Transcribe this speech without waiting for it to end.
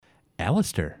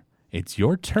Alistair, it's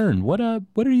your turn. What are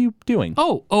you doing?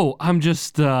 I'm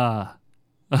just, you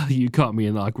caught me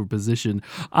in an awkward position.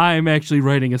 I'm actually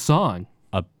writing a song.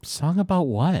 A song about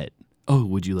what? Oh,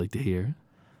 would you like to hear?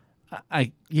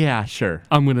 Yeah, sure.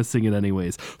 I'm going to sing it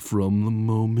anyways. From the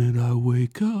moment I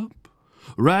wake up,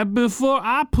 right before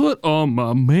I put on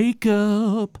my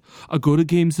makeup, I go to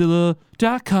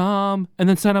Gamezilla.com and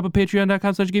then sign up at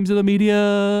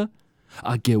patreon.com/GameZillaMedia.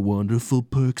 I get wonderful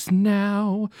perks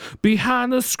now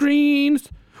behind the screens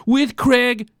with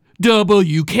Craig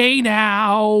WK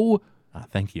now.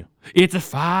 Thank you. It's a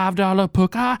 $5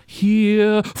 perk I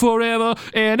hear forever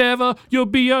and ever. You'll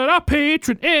be our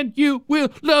patron and you will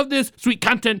love this sweet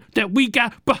content that we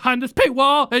got behind this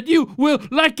paywall, and you will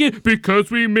like it because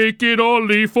we make it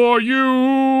only for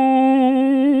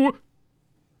you.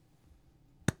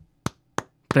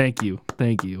 Thank you.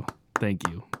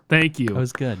 That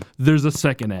was good. There's a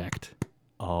second act.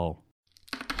 Oh.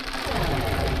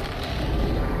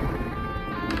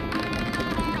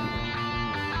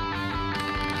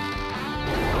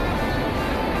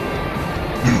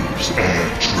 Noobs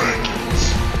and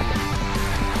Dragons.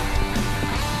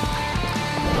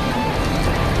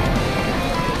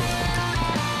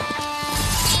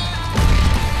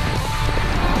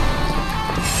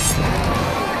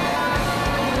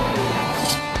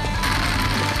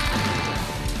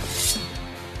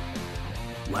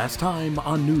 Last time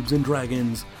on Noobs and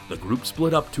Dragons, the group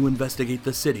split up to investigate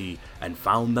the city and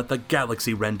found that the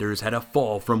Galaxy Renders had a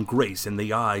fall from grace in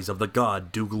the eyes of the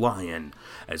god Douglion,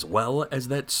 as well as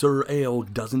that Sir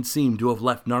Aelg doesn't seem to have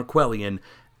left Narquelion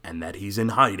and that he's in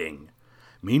hiding.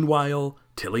 Meanwhile,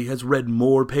 Tilly has read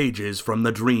more pages from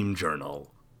the Dream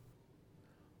Journal.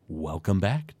 Welcome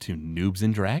back to Noobs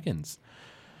and Dragons.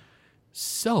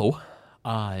 So,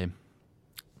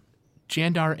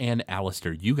 Jandar and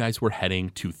Alistair, you guys were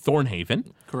heading to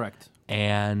Thornhaven. Correct.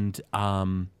 And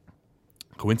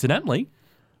coincidentally,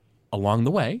 along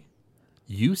the way,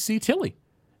 you see Tilly,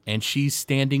 and she's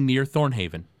standing near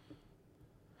Thornhaven.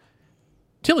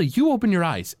 Tilly, you open your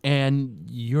eyes, and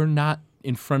you're not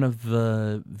in front of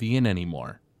the inn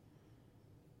anymore.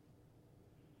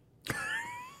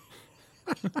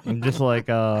 I'm just like,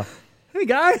 Hey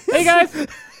guys.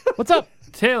 what's up?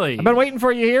 Tilly. I've been waiting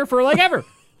for you here for like ever.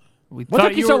 What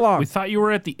took you so long? We thought you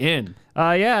were at the inn.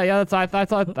 Yeah, I thought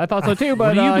so too,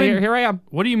 but here I am.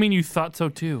 What do you mean you thought so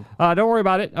too? Don't worry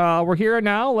about it. We're here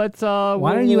now. Let's.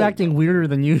 Why are you acting weirder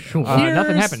than usual?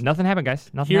 Nothing happened,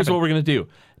 guys. Nothing Here's happened. what we're going to do.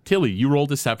 Tilly, you roll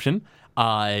deception,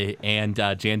 and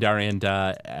Jandar and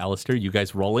Alistair, you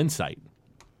guys roll insight.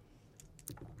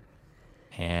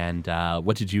 And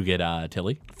what did you get,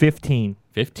 Tilly? 15.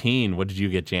 15. What did you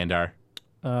get, Jandar?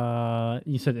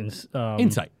 You said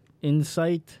Insight.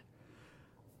 Insight.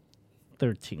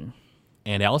 13.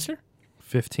 And Alistair?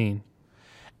 15.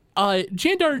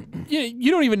 Jandar,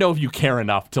 you don't even know if you care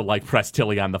enough to like press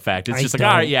Tilly on the fact. It's just like,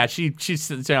 all right, yeah,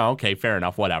 she's okay, fair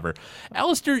enough, whatever.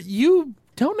 Alistair, you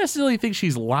don't necessarily think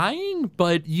she's lying,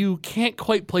 but you can't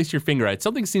quite place your finger at it.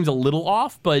 Something seems a little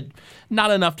off, but not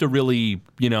enough to really,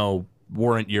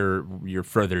 warrant your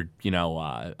further,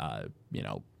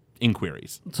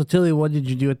 inquiries. So Tilly, what did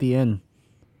you do at the inn?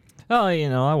 Oh,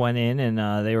 I went in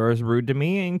and they were rude to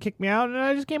me and kicked me out, and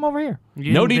I just came over here.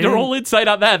 No need to roll insight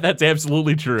on that. That's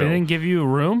absolutely true. They didn't give you a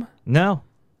room? No.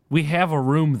 We have a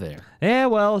room there. Yeah,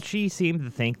 well, she seemed to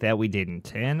think that we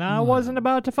didn't, and I wasn't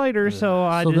about to fight her, so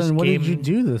I just then what came. did you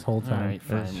do this whole All time? right,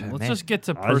 fine. Let's man. just get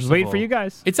to I was Percival. waiting for you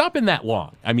guys. It's not been that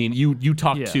long. I mean, you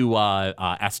talked Yeah. to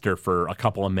Esther for a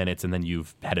couple of minutes, and then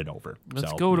you've headed over.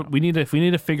 Let's So, go. We need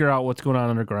to figure out what's going on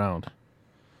underground.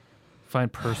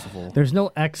 Find Percival. There's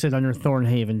no exit under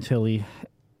Thornhaven, Tilly.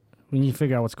 We need to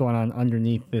figure out what's going on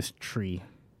underneath this tree.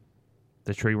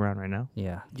 The tree we're on right now?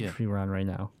 Yeah, the Yeah. tree we're on right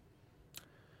now.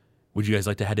 Would you guys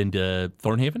like to head into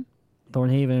Thornhaven?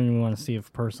 Thornhaven, we want to see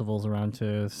if Percival's around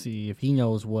to see if he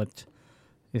knows what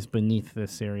is beneath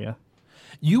this area.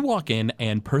 You walk in,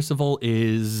 and Percival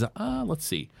is, let's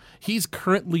see. He's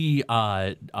currently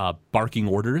barking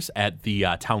orders at the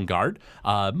town guard,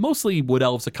 mostly wood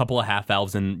elves, a couple of half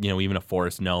elves, and, even a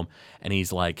forest gnome. And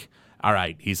he's like, all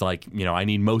right, I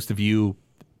need most of you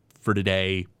for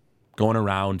today going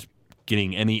around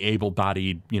getting any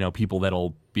able-bodied, people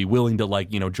that'll be willing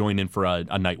to, join in for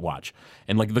a night watch.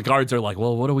 And, the guards are like,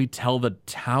 well, what do we tell the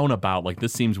town about?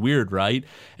 This seems weird, right?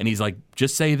 And he's like,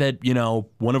 just say that,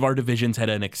 one of our divisions had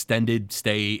an extended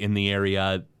stay in the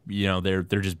area. They're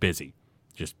just busy.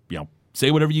 Just,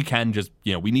 say whatever you can. Just,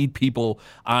 we need people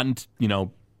on,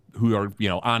 who are,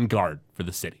 on guard for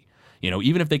the city.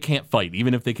 Even if they can't fight,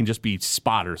 even if they can just be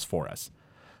spotters for us.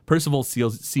 Percival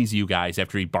sees you guys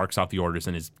after he barks out the orders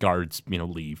and his guards,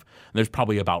 leave. And there's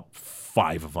probably about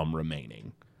 5 of them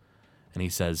remaining. And he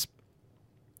says,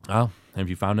 "Oh, have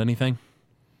you found anything?"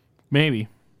 Maybe.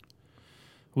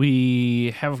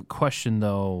 We have a question,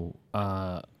 though.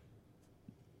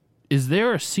 Is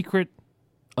there a secret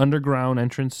underground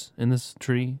entrance in this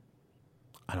tree?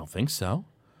 I don't think so.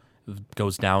 It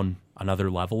goes down another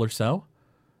level or so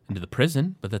into the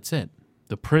prison, but that's it.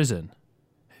 The prison.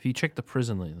 Have you checked the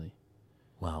prison lately?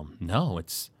 Well, no,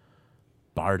 it's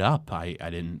barred up. I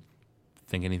didn't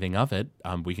think anything of it.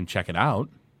 We can check it out.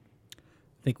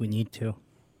 I think we need to.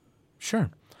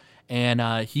 Sure.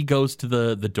 And he goes to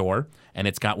the door, and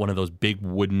it's got one of those big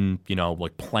wooden,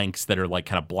 like planks that are like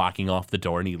kind of blocking off the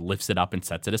door, and he lifts it up and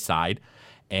sets it aside.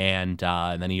 And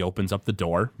then he opens up the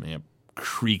door, and it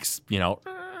creaks,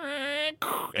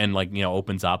 and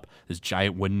opens up this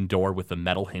giant wooden door with the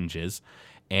metal hinges.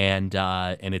 And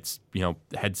it's,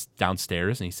 heads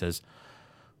downstairs, and he says,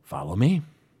 "Follow me."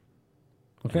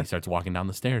 Okay. And he starts walking down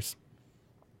the stairs.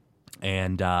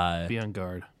 And Be on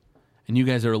guard. and you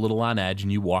guys are a little on edge,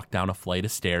 and you walk down a flight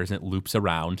of stairs, and it loops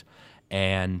around,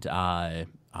 and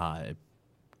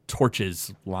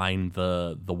torches line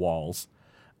the walls,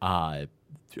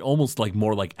 almost like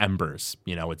more like embers.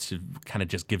 It's kind of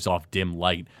just gives off dim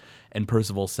light. And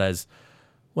Percival says,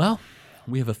 "Well,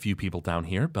 we have a few people down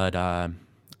here, but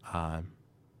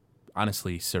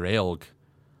honestly, Sir Aelg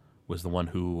was the one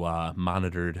who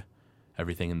monitored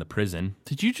everything in the prison.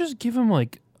 Did you just give him,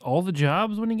 like, all the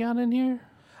jobs when he got in here?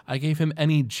 I gave him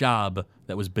any job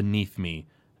that was beneath me,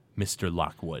 Mr.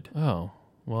 Lockwood." Oh.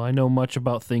 Well, I know much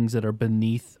about things that are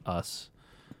beneath us.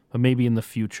 But maybe in the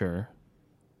future,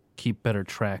 keep better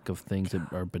track of things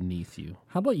that are beneath you.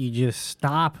 How about you just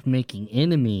stop making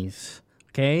enemies,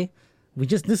 okay?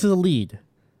 This is a lead.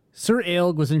 Sir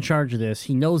Aelg was in charge of this.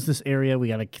 He knows this area. We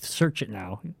got to search it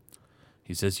now.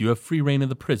 He says, "You have free reign of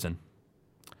the prison."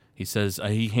 He says,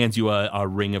 he hands you a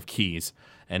ring of keys.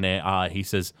 And he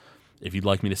says, "If you'd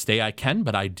like me to stay, I can,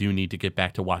 but I do need to get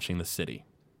back to watching the city."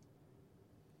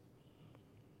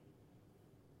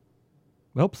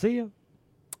 Well, see ya.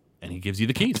 And he gives you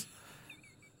the keys.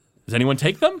 Does anyone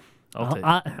take them?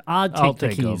 I'll take the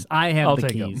keys. I have the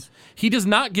keys. He does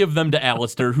not give them to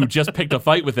Alistair, who just picked a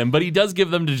fight with him, but he does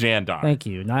give them to Jandar. Thank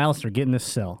you. Now, Alistair, get in this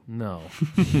cell. No.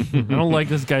 I don't like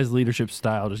this guy's leadership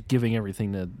style, just giving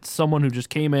everything to someone who just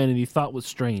came in and he thought was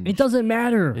strange. It doesn't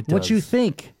matter what you does.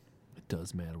 think. It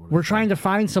does matter. We're trying to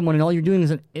find someone, and all you're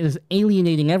doing is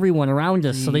alienating everyone around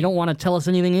us, so they don't want to tell us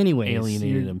anything anyway.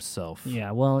 Alienated himself.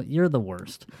 Yeah, well, you're the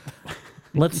worst.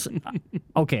 Let's.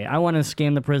 Okay, I want to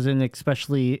scan the prison,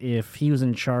 especially if he was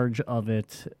in charge of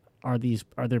it. Are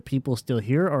there people still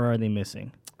here, or are they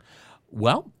missing?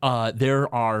 Well,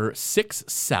 there are 6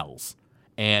 cells,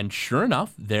 and sure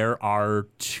enough, there are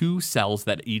 2 cells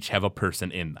that each have a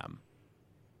person in them.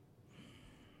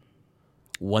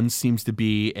 One seems to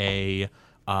be a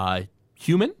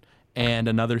human, and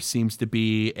another seems to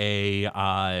be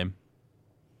a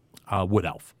wood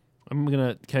elf.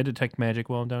 Can I detect magic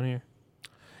while I'm down here?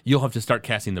 You'll have to start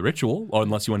casting the ritual, or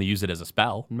unless you want to use it as a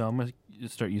spell. No, I'm going to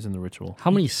start using the ritual.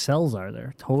 How many cells are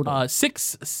there total?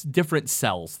 6 different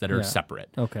cells that are Yeah. separate.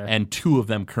 Okay. And 2 of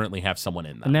them currently have someone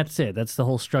in them. And that's it. That's the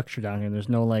whole structure down here. There's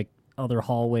no like other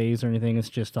hallways or anything. It's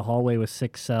just a hallway with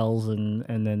 6 cells, and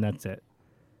then that's it.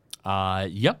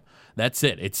 Yep, that's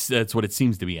it. That's what it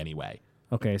seems to be anyway.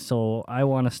 Okay, so I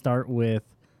want to start with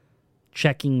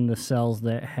checking the cells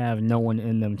that have no one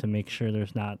in them to make sure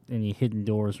there's not any hidden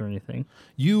doors or anything.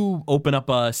 You open up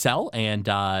a cell and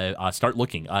start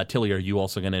looking. Tilly, are you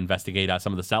also going to investigate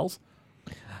some of the cells?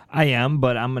 I am,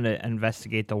 but I'm going to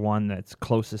investigate the one that's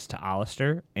closest to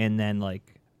Alistair, and then I'm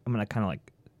going to kind of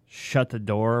shut the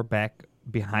door back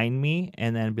behind me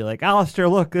and then be like, "Alistair,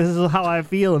 look, this is how I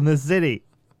feel in this city."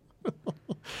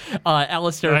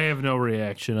 Alistair. I have no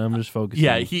reaction. I'm just focusing.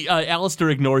 Yeah, Alistair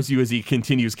ignores you as he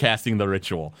continues casting the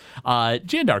ritual.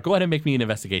 Jandar, go ahead and make me an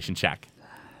investigation check.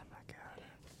 My God.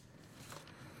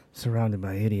 Surrounded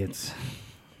by idiots.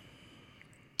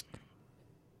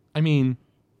 I mean,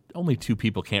 only 2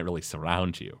 people can't really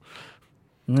surround you.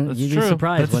 You'd be true.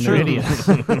 surprised when That's they're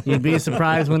true. idiots. You'd be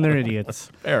surprised when they're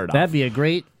idiots. Fair enough. That'd be a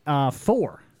great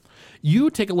 4.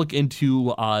 You take a look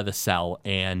into the cell,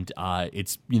 and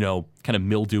it's, kind of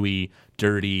mildewy,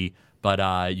 dirty,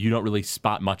 but you don't really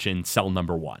spot much in cell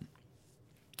number 1.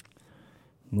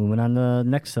 Moving on to the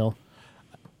next cell.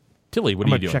 Tilly, what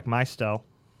I'm are you going to doing? check my style.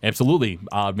 Absolutely.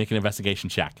 Make an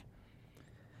investigation check.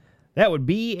 That would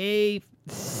be a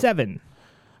 7.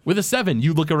 With a 7,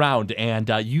 you look around, and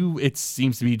it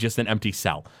seems to be just an empty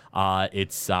cell.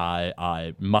 It's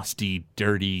musty,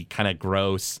 dirty, kind of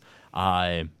gross.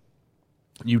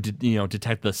 You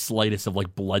detect the slightest of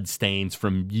like blood stains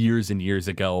from years and years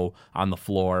ago on the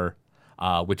floor,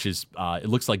 which is it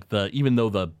looks like even though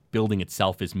the building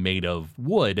itself is made of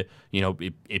wood,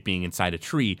 it being inside a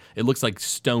tree, it looks like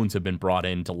stones have been brought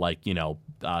in to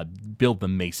build the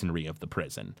masonry of the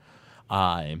prison.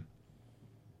 And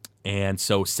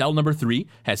so cell number 3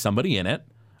 has somebody in it.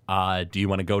 Do you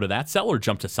want to go to that cell or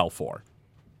jump to cell 4?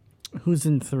 Who's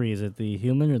in 3? Is it the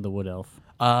human or the wood elf?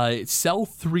 Cell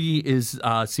 3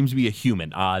 seems to be a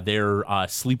human. They're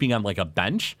sleeping on like a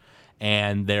bench,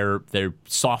 and they're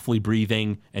softly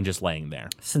breathing and just laying there.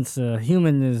 Since the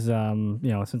human is,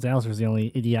 since Alistair's the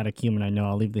only idiotic human I know,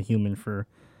 I'll leave the human for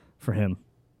him.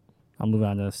 I'll move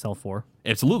on to cell 4.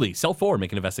 Absolutely. Cell 4,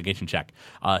 make an investigation check.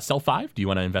 Cell 5, do you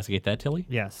want to investigate that, Tilly?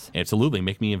 Yes. Absolutely.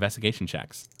 Make me investigation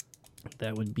checks.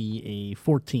 That would be a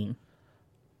 14.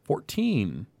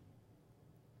 14.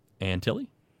 And Tilly?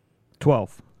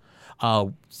 12.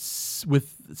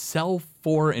 With cell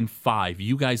 4 and 5,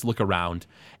 you guys look around,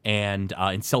 and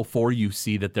in cell 4, you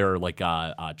see that there are like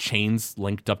chains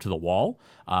linked up to the wall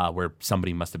where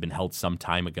somebody must have been held some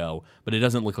time ago. But it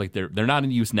doesn't look like they're not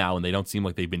in use now, and they don't seem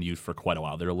like they've been used for quite a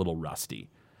while. They're a little rusty.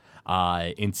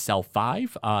 In cell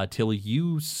 5, Tilly,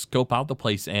 you scope out the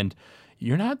place, and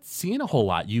you're not seeing a whole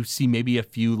lot. You see maybe a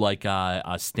few like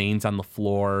stains on the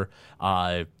floor.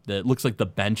 It looks like the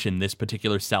bench in this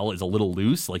particular cell is a little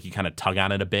loose. Like you kind of tug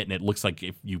on it a bit, and it looks like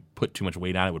if you put too much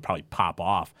weight on it, it would probably pop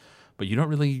off. But you don't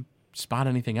really spot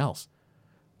anything else.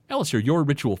 Alistair, your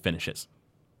ritual finishes.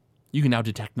 You can now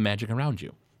detect the magic around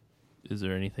you. Is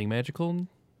there anything magical?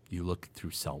 You look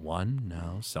through cell 1,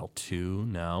 no. Cell 2,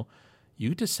 no. You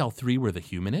get to cell 3 where the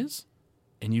human is,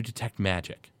 and you detect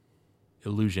magic.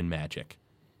 Illusion magic.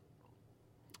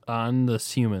 On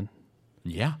this human.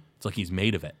 Yeah, it's like he's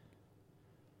made of it.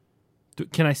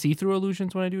 Can I see through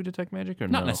illusions when I do detect magic, or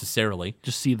Not no? necessarily.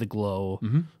 Just see the glow.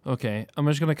 Mm-hmm. Okay, I'm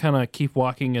just gonna kind of keep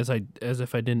walking as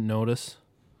if I didn't notice.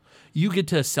 You get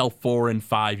to cell 4 and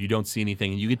 5, you don't see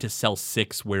anything, and you get to cell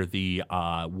 6 where the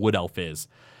wood elf is,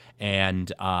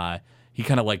 and he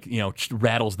kind of like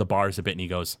rattles the bars a bit, and he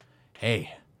goes,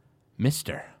 "Hey,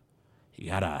 Mister, you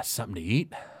got something to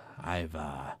eat? I've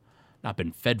not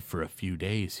been fed for a few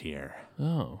days here."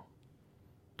 Oh,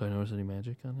 do I notice any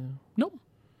magic on him? Nope.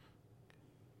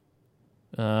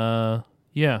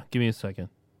 Yeah. Give me a second.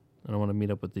 I don't want to meet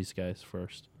up with these guys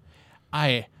first.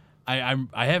 I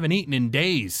haven't eaten in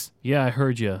days. Yeah, I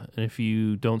heard you. And if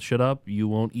you don't shut up, you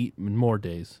won't eat in more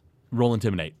days. Roll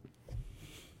intimidate.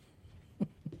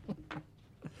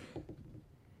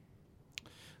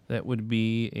 That would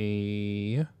be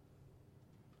a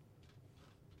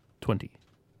 20.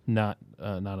 Not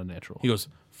a natural. He goes,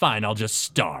 "Fine, I'll just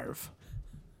starve."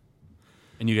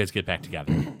 And you guys get back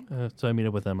together. So I meet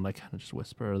up with them, and I kind of just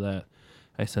whisper that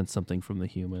I sense something from the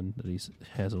human, that he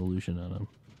has an illusion on him.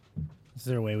 Is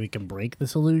there a way we can break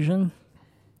this illusion?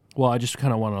 Well, I just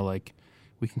kind of want to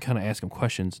we can kind of ask him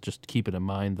questions. Just keep it in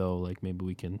mind, though. Like maybe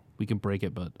we can break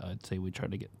it, but I'd say we try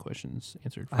to get questions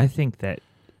answered first. I think that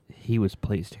he was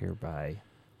placed here by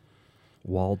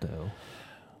Waldo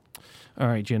All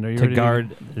right, Jen, are you to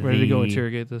guard ready to go the-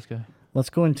 interrogate this guy? Let's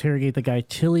go interrogate the guy.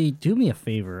 Tilly, do me a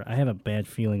favor. I have a bad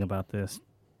feeling about this.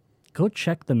 Go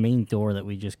check the main door that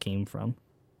we just came from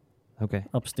Okay.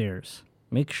 upstairs.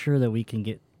 Make sure that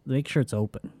make sure it's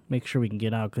open. Make sure we can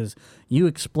get out, because you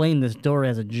explained this door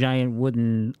has a giant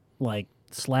wooden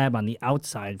slab on the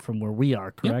outside from where we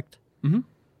are, correct?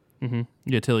 Mm-hmm.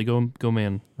 Yeah, Tilly, go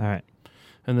man. All right.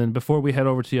 And then before we head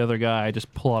over to the other guy, I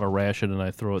just pull out a ration and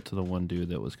I throw it to the one dude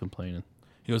that was complaining.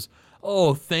 He goes,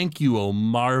 "Oh, thank you, oh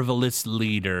marvelous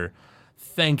leader.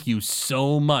 Thank you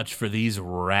so much for these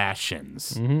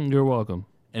rations." Mm-hmm. You're welcome.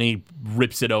 And he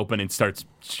rips it open and starts,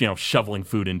 shoveling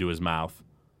food into his mouth.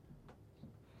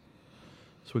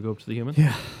 So we go up to the human?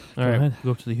 Yeah. All right, ahead.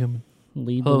 go up to the human.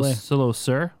 Lead Hello, the way. hello,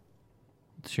 sir.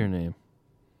 What's your name?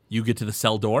 You get to the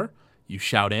cell door. You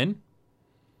shout in.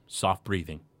 Soft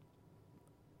breathing.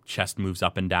 Chest moves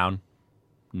up and down.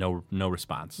 No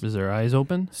response. Is their eyes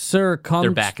open? Sir, come.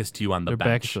 Their back is to you on the Their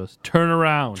back bench. to us. Turn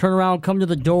around. Turn around, come to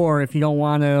the door if you don't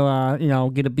want to,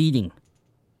 get a beating.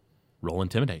 Roll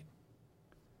intimidate.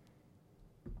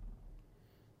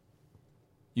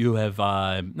 You have,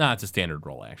 it's a standard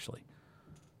roll, actually.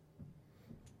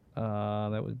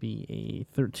 That would be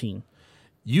a 13.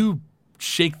 You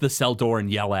shake the cell door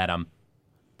and yell at him.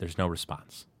 There's no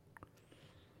response.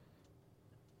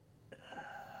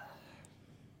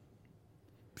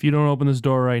 If you don't open this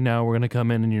door right now, we're going to come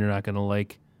in and you're not going to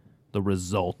like the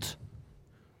result.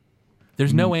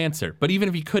 There's no answer. But even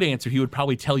if he could answer, he would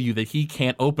probably tell you that he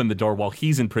can't open the door while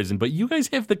he's in prison. But you guys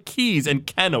have the keys and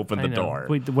can open the I know. door.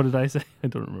 Wait, what did I say? I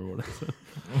don't remember what I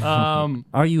said.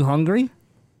 Are you hungry?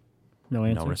 No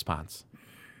answer. No response. Do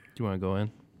you want to go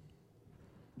in?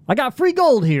 I got free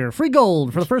gold here. Free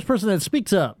gold for the first person that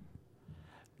speaks up.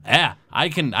 Yeah, I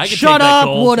can take Shut that up,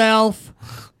 gold. Wood Elf.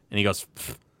 And he goes,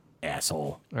 "Pfft,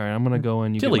 asshole. All right, I'm gonna go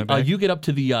in. You Tilly, get my bag? you get up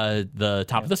to the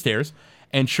top of the stairs,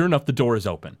 and sure enough, the door is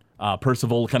open.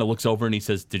 Percival kind of looks over and he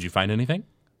says, "Did you find anything?"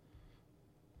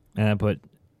 And I put,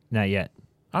 not yet.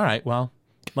 All right, well,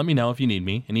 let me know if you need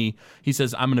me. And he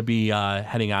says, "I'm going to be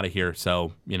heading out of here,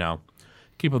 so,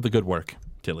 keep up the good work,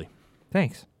 Tilly."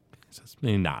 Thanks. And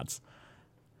he nods.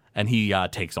 And he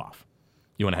takes off.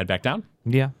 You want to head back down?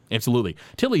 Yeah. Absolutely.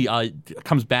 Tilly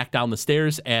comes back down the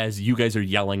stairs as you guys are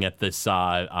yelling at this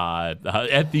at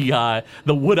the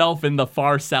wood elf in the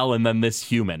far cell, and then this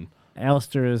human.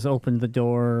 Alistair has opened the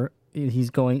door. He's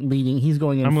going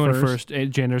in I'm going first.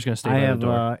 first. Jander's gonna stay I by have the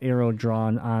door. arrow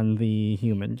drawn on the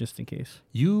human just in case.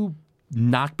 You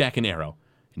knock back an arrow,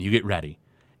 and you get ready.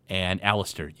 And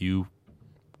Alistair, you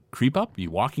creep up. You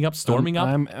walking up, storming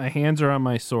up. My hands are on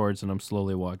my swords, and I'm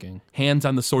slowly walking. Hands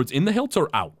on the swords in the hilts or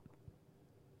out.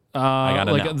 I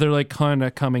gotta know. They're like kind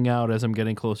of coming out as I'm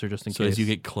getting closer, just in So case. as you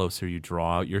get closer, you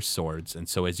draw out your swords, and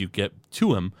so as you get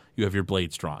to him, you have your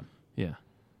blades drawn. yeah,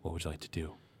 What would you like to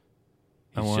do?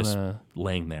 I He's just wanna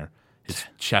laying there. His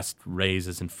chest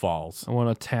raises and falls. I want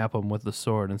to tap him with the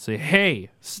sword and say, "Hey,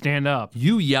 stand up!"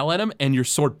 You yell at him, and your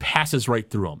sword passes right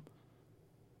through him.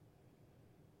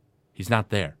 He's not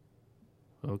there.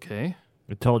 Okay,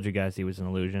 I told you guys he was an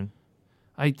illusion.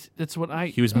 That's what I.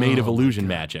 He was made of Oh, illusion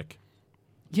magic,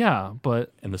 Yeah,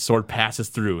 but and the sword passes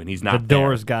through, and he's The not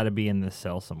door's got to be in this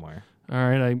cell somewhere. all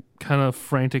right. I kind of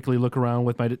frantically look around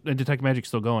with my detect magic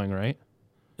still going. Right?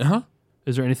 there. Uh-huh.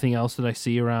 Is there anything else that I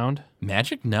see around?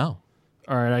 Magic? No.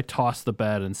 All right, I toss the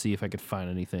bed and see if I could find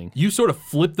anything. You sort of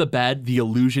flip the bed, the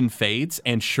illusion fades,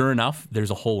 and sure enough,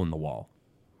 there's a hole in the wall.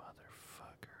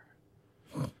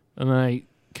 And then I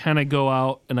kind of go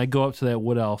out and I go up to that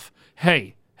wood elf.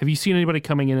 Hey, have you seen anybody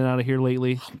coming in and out of here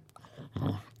lately? He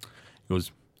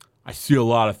goes, "I see a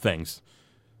lot of things."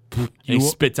 And he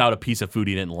spits out a piece of food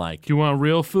he didn't like. Do you want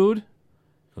real food?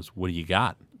 He goes, "What do you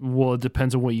got?" Well, it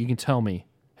depends on what you can tell me.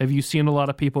 Have you seen a lot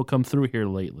of people come through here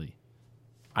lately?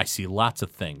 "I see lots of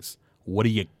things. What do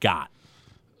you got?"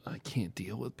 I can't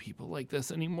deal with people like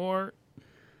this anymore.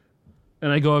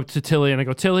 And I go up to Tilly and I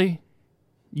go, "Tilly,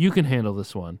 you can handle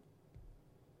this one.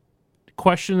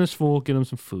 Question this fool, get him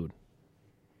some food."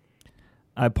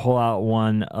 I pull out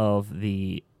one of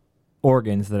the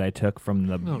organs that I took from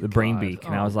the brain God. beak,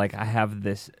 and I was like, I have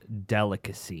this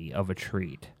delicacy of a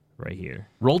treat right here.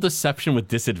 Roll deception with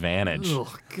disadvantage.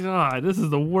 Oh, God, this is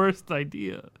the worst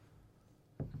idea.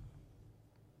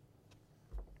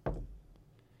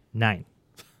 9.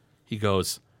 He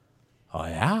goes, "Oh,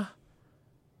 yeah?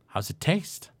 How's it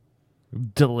taste?"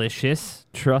 Delicious.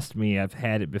 Trust me, I've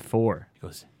had it before. He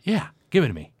goes, "Yeah, give it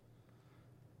to me."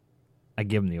 I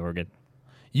give him the organ.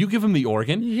 You give him the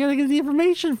organ, You gotta get the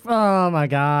information. Oh my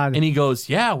god. and he goes,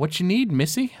 "Yeah, what you need,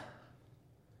 missy?"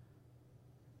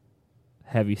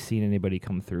 Have you seen anybody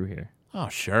come through here? "Oh,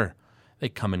 sure. They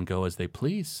come and go as they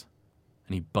please."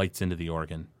 And he bites into the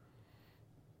organ.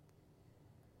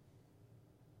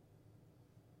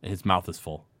 His mouth is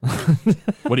full.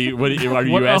 Are you What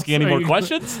asking else any are more you-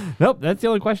 questions? Nope, that's the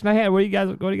only question I had. What do you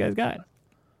guys got?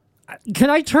 Can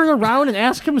I turn around and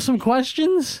ask him some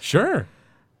questions? Sure.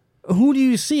 Who do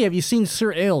you see? Have you seen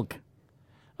Sir Ilg?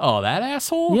 Oh, that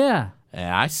asshole? Yeah.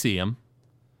 Yeah, I see him.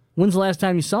 When's the last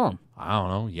time you saw him? I don't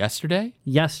know, yesterday?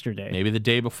 Yesterday. Maybe the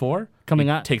day before? Coming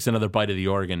He out. takes another bite of the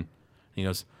organ. He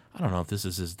goes, "I don't know if this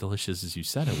is as delicious as you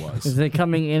said it was." Is it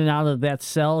coming in and out of that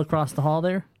cell across the hall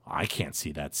there? I can't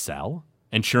see that cell.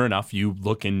 And sure enough, you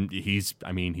look and he's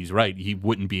right. He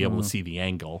wouldn't be able to see the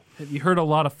angle. Have you heard a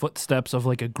lot of footsteps of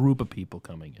like a group of people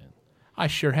coming in? "I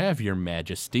sure have, Your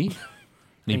Majesty."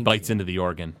 And he bites into the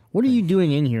organ. What are you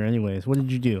doing in here, anyways? What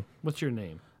did you do? What's your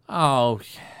name? Oh,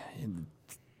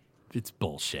 it's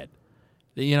bullshit.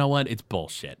 You know what? It's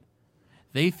bullshit.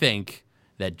 They think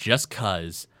that just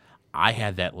because I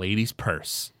had that lady's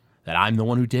purse, that I'm the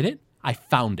one who did it. I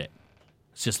found it.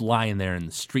 It's just lying there in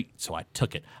the street, so I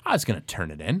took it. I was going to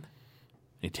turn it in. And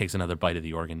he takes another bite of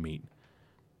the organ meat.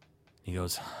 He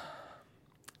goes,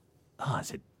 "Oh,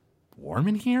 is it warm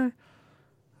in here?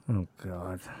 Oh,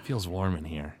 God. It feels warm in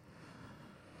here."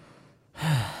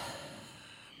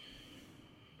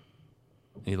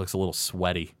 He looks a little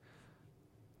sweaty.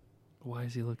 Why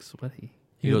does he look sweaty?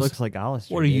 He He goes, looks like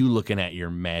Alistair. "What are dude. you looking at, Your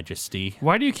Majesty?"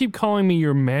 Why do you keep calling me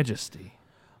Your Majesty?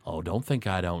 Oh, don't think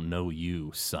I don't know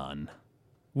you, son.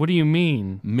 What do you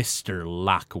mean? Mr.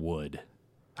 Lockwood.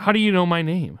 How do you know my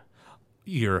name?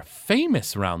 You're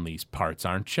famous around these parts,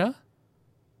 aren't you?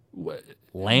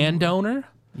 Landowner?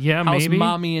 Yeah, How's maybe.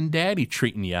 mommy and daddy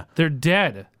treating you? They're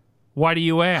dead. Why do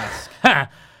you ask? Ha!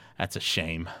 That's a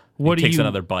shame. What he do takes you-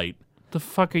 another bite. The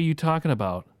fuck are you talking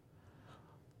about?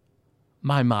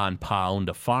 My ma and pa owned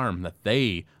a farm that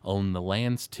they owned the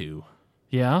lands to.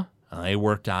 Yeah? And they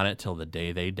worked on it till the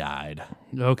day they died.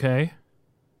 Okay.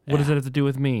 What does that have to do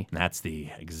with me? And that's the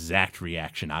exact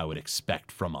reaction I would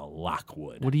expect from a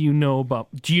Lockwood. What do you know about...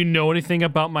 Do you know anything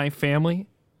about my family?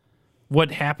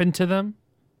 What happened to them?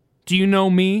 Do you know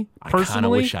me I kind of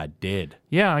personally? wish I did.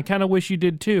 Yeah, I kind of wish you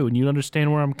did too, and you'd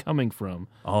understand where I'm coming from.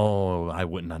 Oh, I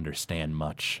wouldn't understand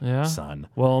much, Yeah? son.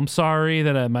 Well, I'm sorry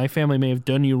that my family may have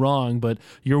done you wrong, but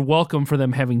you're welcome for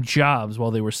them having jobs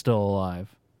while they were still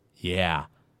alive. Yeah,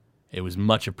 it was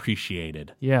much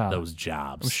appreciated. Yeah. Those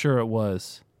jobs. I'm sure it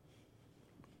was.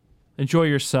 Enjoy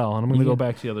your cell, and I'm going to go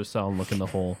back to the other cell and look in the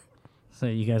hole. So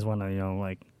you guys want to,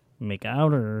 like, make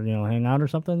out or, hang out or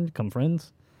something? Become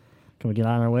friends? Can we get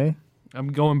on our way? I'm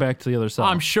going back to the other cell.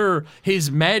 I'm sure His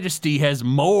Majesty has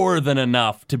more than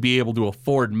enough to be able to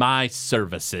afford my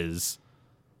services.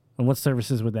 And what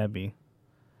services would that be?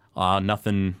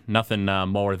 Nothing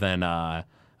more than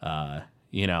And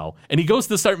he goes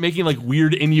to start making like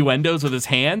weird innuendos with his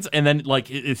hands, and then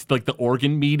like it's like the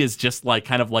organ meat is just like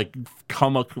kind of like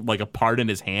apart in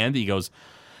his hand. He goes,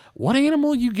 "What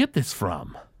animal you get this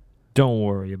from?" Don't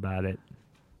worry about it.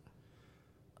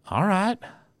 All right.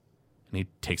 And he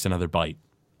takes another bite.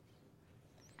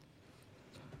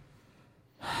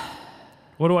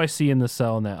 What do I see in the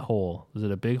cell in that hole? Is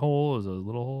it a big hole? Is it a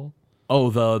little hole? Oh,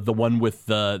 the one with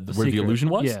where the Secret. illusion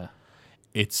was? Yeah.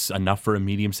 It's enough for a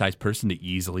medium-sized person to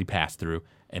easily pass through.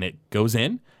 And it goes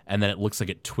in, and then it looks like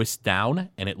it twists down,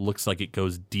 and it looks like it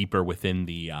goes deeper within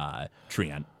the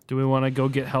treant. Do we want to go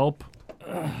get help?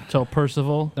 Tell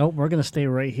Percival. Nope, we're going to stay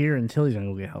right here until he's going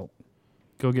to go get help.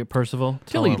 Go get Percival.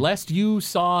 Tell Tilly, him. last you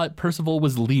saw, Percival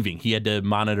was leaving. He had to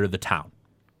monitor the town.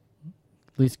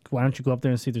 At least, why don't you go up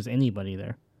there and see if there's anybody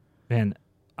there? Man,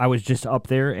 I was just up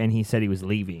there, and he said he was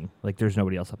leaving. Like, there's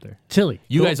nobody else up there. Tilly.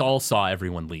 You guys all saw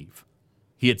everyone leave.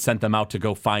 He had sent them out to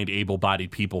go find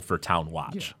able-bodied people for town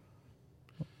watch.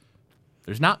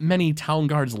 There's not many town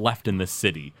guards left in this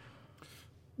city.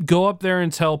 Go up there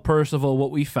and tell Percival what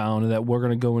we found and that we're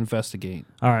going to go investigate.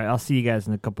 All right, I'll see you guys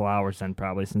in a couple hours then,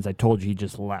 probably, since I told you he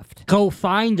just left. Go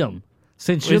find him.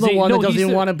 Since you're Is the he- one no, that doesn't he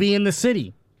even said- want to be in the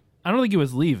city. I don't think he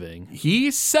was leaving.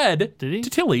 He said Did he? to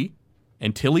Tilly,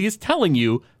 and Tilly is telling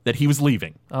you that he was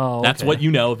leaving. Oh, That's okay. what you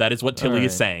know. That is what Tilly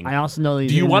is right. saying. I also know that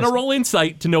Do you want to roll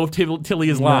insight to know if Tilly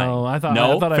is lying? No, I thought.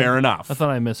 No? I thought Fair enough. I thought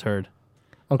I misheard.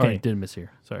 Okay. Or I did mishear.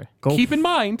 Sorry. Go Keep in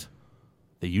mind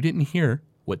that you didn't hear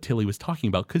what Tilly was talking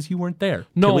about because you weren't there.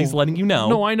 No. Tilly's letting you know.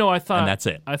 No, I know. I thought. And that's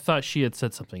it. I thought she had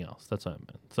said something else. That's what I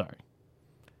meant. Sorry.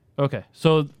 Okay.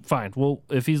 So fine. Well,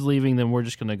 if he's leaving, then we're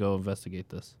just gonna go investigate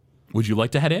this. Would you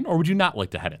like to head in, or would you not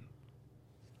like to head in?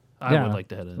 I Yeah. would like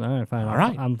to head in. All right, fine. All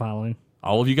right. I'm following.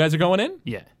 All of you guys are going in?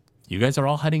 Yeah. You guys are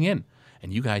all heading in,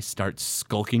 and you guys start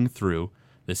skulking through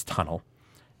this tunnel,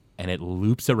 and it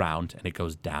loops around, and it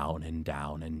goes down and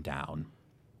down and down.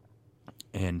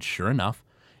 And sure enough,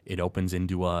 it opens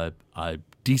into a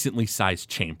decently sized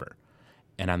chamber.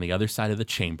 And on the other side of the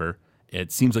chamber,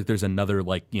 it seems like there's another,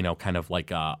 kind of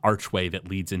like a archway that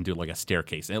leads into like a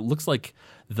staircase. And it looks like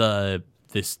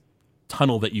this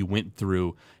tunnel that you went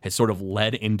through has sort of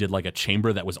led into like a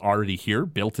chamber that was already here,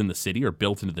 built in the city or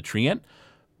built into the treant,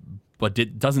 but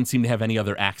it doesn't seem to have any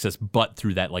other access but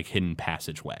through that like hidden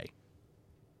passageway.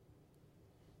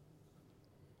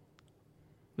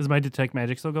 Is my detect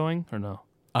magic still going or no?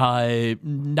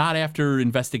 Not after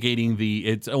investigating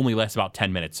it only lasts about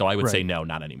 10 minutes, so I would say Right. no,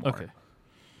 not anymore. Okay.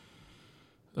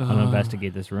 I'm gonna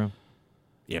investigate this room.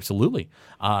 Yeah, absolutely.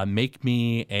 Make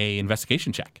me a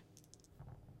investigation check.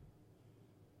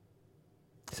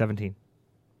 17.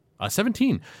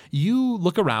 17. You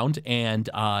look around, and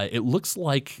it looks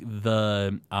like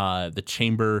the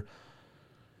chamber.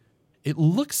 It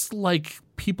looks like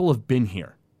people have been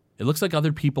here. It looks like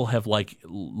other people have like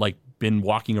been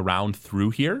walking around through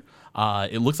here.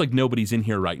 It looks like nobody's in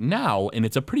here right now, and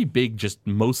it's a pretty big, just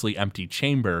mostly empty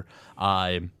chamber.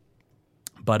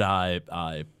 But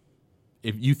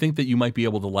if you think that you might be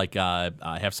able to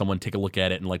have someone take a look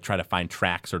at it and like try to find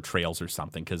tracks or trails or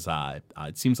something, because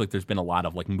it seems like there's been a lot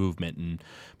of like movement and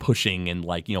pushing and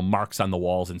marks on the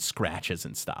walls and scratches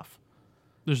and stuff.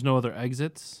 There's no other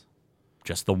exits.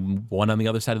 Just the one on the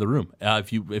other side of the room.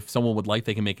 If someone would like,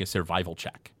 they can make a survival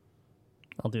check.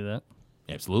 I'll do that.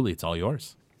 Absolutely, it's all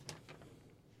yours.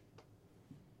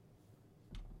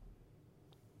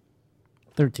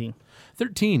 13.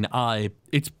 13.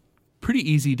 It's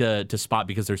pretty easy to spot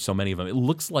because there's so many of them. It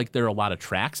looks like there are a lot of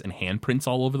tracks and handprints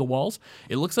all over the walls.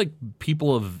 It looks like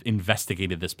people have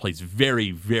investigated this place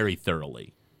very, very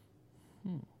thoroughly.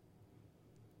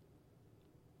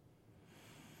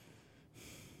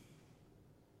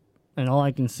 And all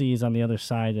I can see is on the other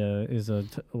side is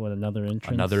another entrance,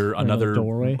 Another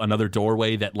doorway. Another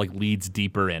doorway that like leads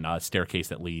deeper in, a staircase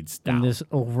that leads down. And this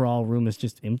overall room is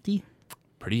just empty.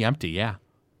 Pretty empty, yeah.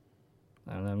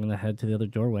 And I'm gonna head to the other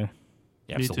doorway.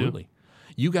 Absolutely.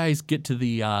 You guys get to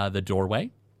the doorway,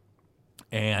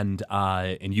 and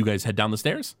you guys head down the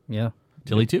stairs. Yeah.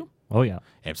 Tilly too. Oh yeah.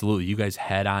 Absolutely. You guys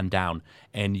head on down,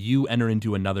 and you enter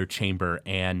into another chamber.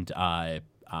 And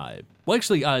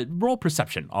roll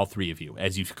perception, all three of you,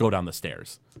 as you go down the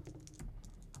stairs.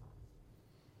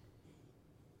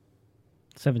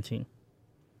 17.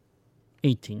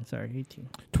 18. Sorry, 18.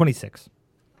 26.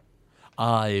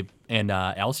 And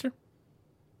Alistair.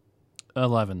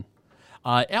 11.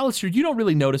 Alistair, you don't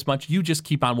really notice much. You just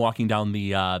keep on walking down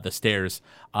the stairs.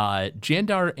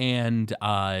 Jandar and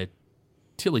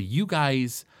Tilly, you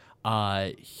guys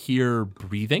hear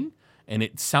breathing, and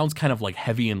it sounds kind of like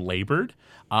heavy and labored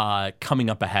coming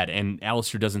up ahead. And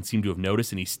Alistair doesn't seem to have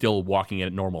noticed, and he's still walking at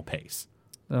a normal pace.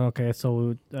 Okay,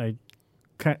 so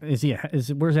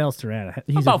where's Alistair at?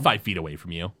 He's About 5 feet away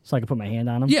from you. so I can put my hand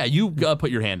on him. Yeah, you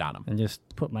put your hand on him. And just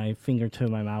put my finger to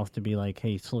my mouth to be like,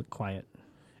 hey, look quiet.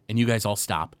 And you guys all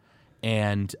stop.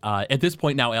 And at this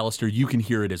point now, Alistair, you can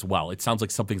hear it as well. It sounds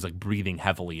like something's like breathing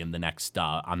heavily in the next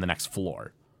on the next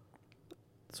floor.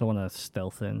 So I want to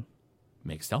stealth in.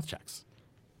 Make stealth checks.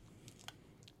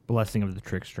 Blessing of the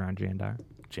trickster on Jandar.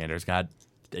 Jandar's got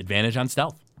advantage on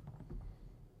stealth.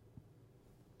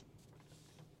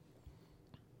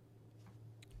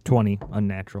 20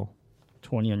 unnatural.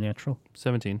 20 unnatural.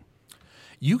 17.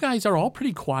 You guys are all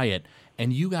pretty quiet,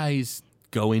 and you guys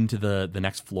go into the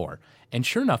next floor. And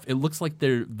sure enough, it looks like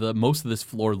the most of this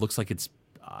floor looks like it's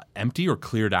empty or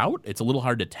cleared out. It's a little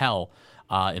hard to tell.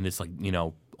 And this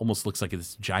almost looks like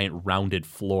this giant rounded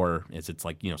floor as it's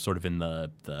like, sort of in the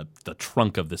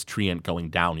trunk of this tree and going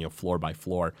down, floor by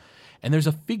floor. And there's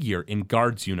a figure in a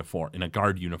guard uniform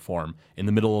in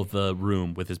the middle of the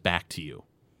room with his back to you.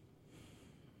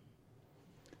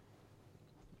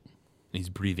 And he's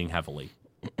breathing heavily.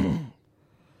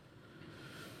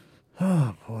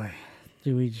 Oh, boy.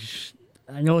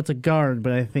 I know it's a guard,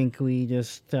 but I think we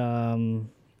just, there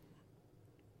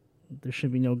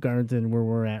should be no guards in where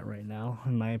we're at right now,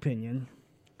 in my opinion.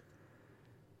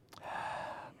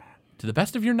 To the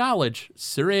best of your knowledge,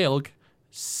 Sir Aelg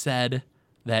said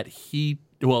that he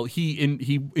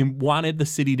wanted the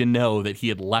city to know that he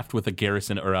had left with a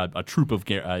garrison or a troop of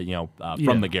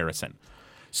from the garrison.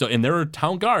 So, and there are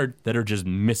town guard that are just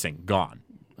missing, gone.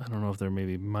 I don't know if they're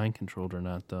maybe mind controlled or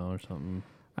not, though, or something.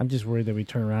 I'm just worried that we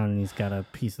turn around and he's got a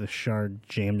piece of the shard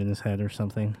jammed in his head or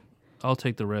something. I'll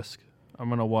take the risk. I'm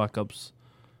gonna walk up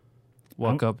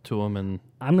to him and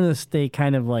I'm gonna stay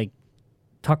kind of like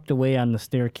tucked away on the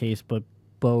staircase, but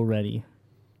bow ready,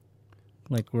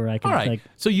 like where I can. All right.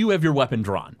 So you have your weapon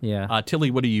drawn. Yeah.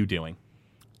 Tilly, what are you doing?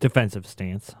 Defensive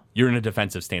stance. You're in a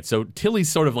defensive stance. So Tilly's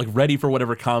sort of like ready for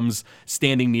whatever comes,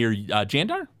 standing near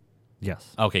Jandar.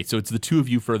 Yes. Okay, so it's the two of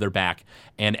you further back,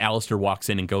 and Alistair walks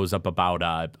in and goes up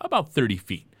about 30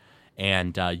 feet,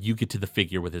 and you get to the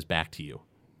figure with his back to you.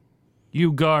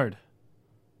 you guard.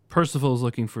 Percival's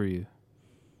looking for you.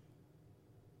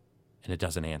 And it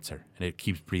doesn't answer, and it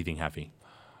keeps breathing heavy.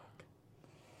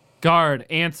 Guard,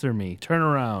 answer me. Turn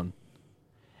around.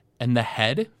 And the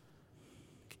head,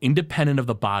 independent of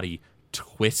the body,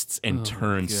 twists and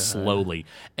turns slowly.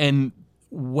 And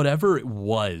whatever it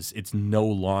was, it's no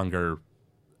longer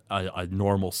a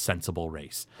normal, sensible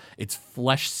race. Its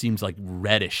flesh seems like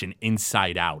reddish and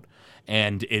inside out.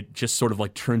 And it just sort of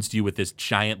like turns to you with this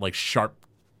giant, like sharp,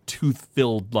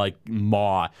 tooth-filled like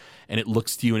maw. And it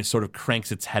looks to you and it sort of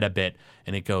cranks its head a bit.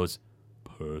 And it goes,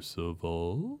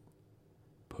 Percival?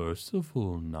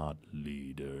 Percival, not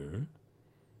leader.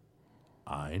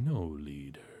 I know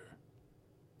leader.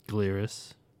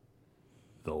 Glarus.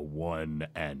 The one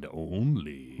and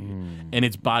only. And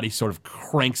its body sort of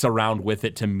cranks around with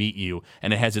it to meet you,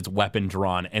 and it has its weapon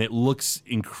drawn, and it looks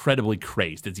incredibly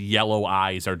crazed. Its yellow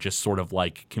eyes are just sort of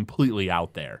like completely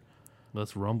out there.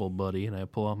 Let's rumble, buddy. And I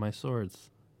pull out my swords.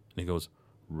 And it goes,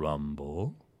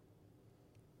 rumble?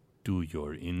 Do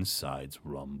your insides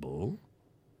rumble?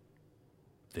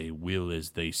 They will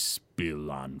as they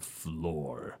spill on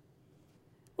floor.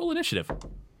 Roll initiative.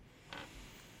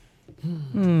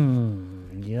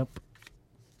 Yep.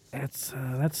 That's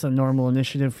a normal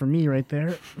initiative for me right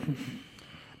there.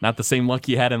 Not the same luck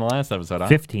you had in the last episode, huh?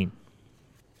 15.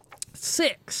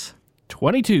 6.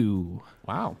 22.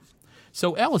 Wow.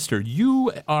 So, Alistair,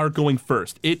 you are going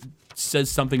first. It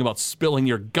says something about spilling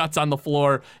your guts on the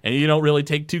floor, and you don't really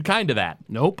take too kind of that.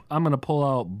 Nope. I'm going to pull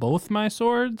out both my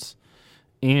swords,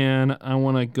 and I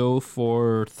want to go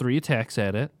for 3 attacks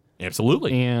at it.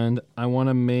 Absolutely. And I want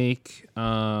to make,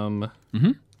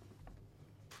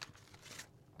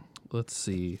 let's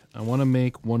see. I want to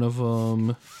make one of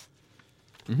them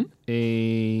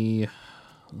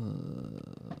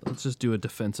let's just do a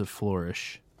defensive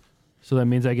flourish. So that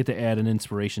means I get to add an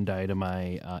inspiration die to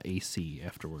my AC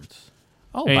afterwards.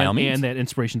 Oh, by all means. And that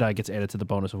inspiration die gets added to the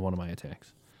bonus of one of my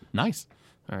attacks. Nice.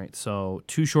 All right, so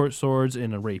 2 short swords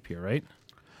and a rapier, right?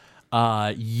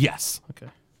 Yes.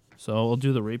 Okay. So we'll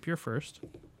do the rapier first.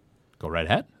 Go right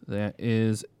ahead. That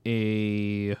is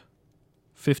a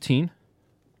 15.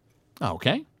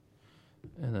 Okay.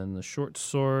 And then the short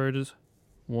sword,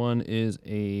 one is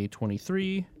a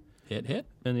 23, Hit.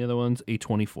 and the other one's a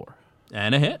 24.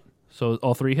 And a hit. So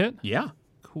all 3 hit? Yeah.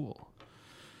 Cool.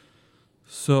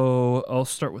 So I'll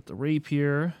start with the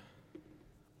rapier.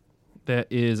 That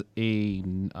is a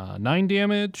 9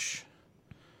 damage.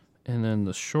 And then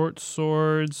the short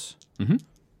swords.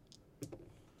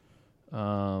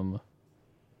 One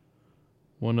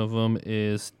of them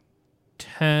is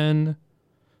 10.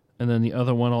 And then the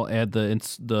other one I'll add the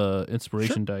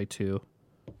inspiration die to.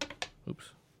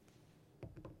 Oops.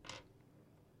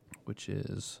 Which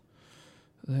is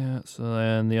that. So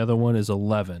then the other one is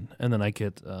 11. And then I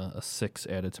get a 6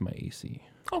 added to my AC.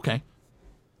 Okay.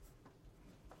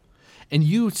 And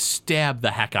you stab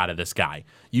the heck out of this guy.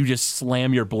 You just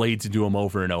slam your blades into him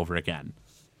over and over again.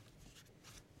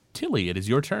 Tilly, it is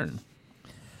your turn.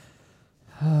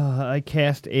 I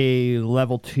cast a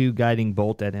level 2 guiding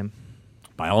bolt at him.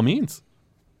 By all means.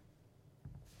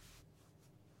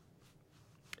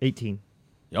 18.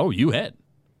 Oh, you hit.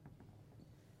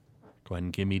 Go ahead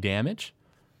and give me damage.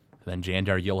 Then,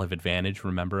 Jandar, you'll have advantage,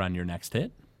 remember, on your next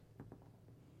hit.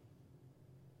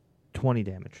 20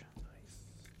 damage.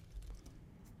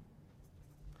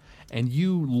 And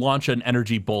you launch an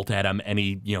energy bolt at him, and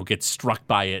he, gets struck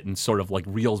by it and sort of like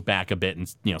reels back a bit and,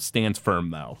 stands firm,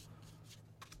 though.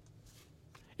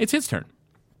 It's his turn.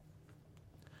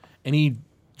 And he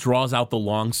draws out the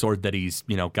long sword that he's,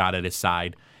 got at his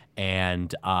side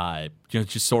and,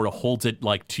 just sort of holds it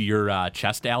like to your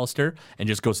chest, Alistair, and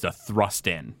just goes to thrust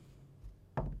in.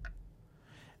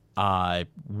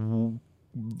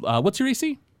 What's your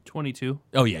AC? 22.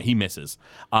 Oh, yeah, he misses.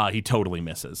 He totally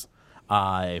misses.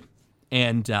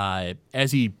 And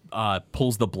as he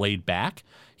pulls the blade back,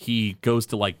 he goes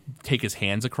to take his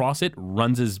hands across it,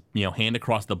 runs his hand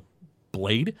across the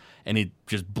blade, and it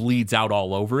just bleeds out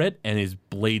all over it, and his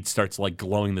blade starts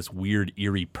glowing this weird,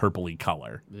 eerie, purpley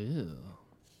color. Ew.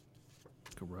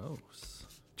 Gross.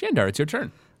 Jandar, it's your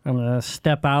turn. I'm going to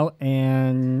step out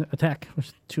and attack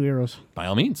with 2 arrows. By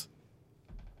all means.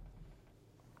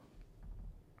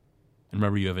 And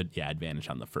remember, you have advantage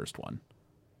on the first one.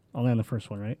 Only on the first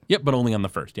one, right? Yep, but only on the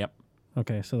first. Yep.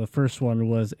 Okay, so the first one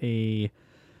was a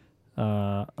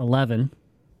 11.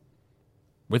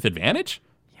 With advantage?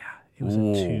 It was a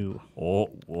 2.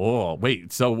 Oh,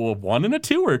 wait. So a 1 and a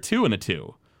 2 or a 2 and a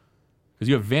 2? Because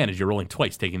you have advantage. You're rolling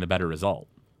twice, taking the better result.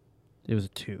 It was a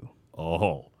 2.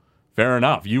 Oh, fair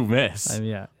enough. You miss.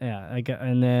 Yeah. I got,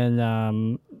 and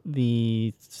then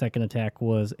the second attack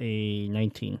was a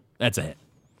 19. That's a hit.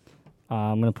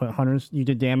 I'm going to put Hunter's. You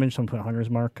did damage, so I'm going to put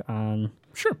Hunter's mark on.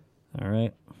 Sure. All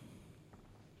right.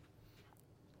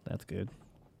 That's good.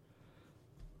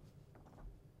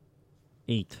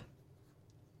 8.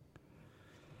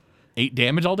 8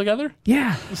 damage altogether?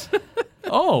 Yeah.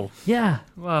 Oh. Yeah.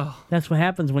 Wow. That's what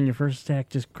happens when your first attack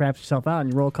just craps yourself out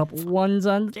and you roll a couple ones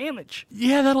on damage.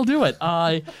 Yeah, that'll do it.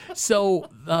 So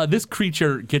this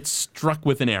creature gets struck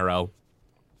with an arrow,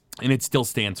 and it still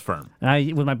stands firm.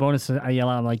 And with my bonus, I yell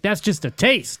out, I'm like, that's just a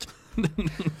taste.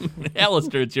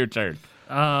 Alistair, it's your turn.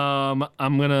 I'm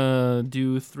going to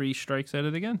do 3 strikes at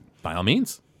it again. By all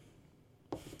means.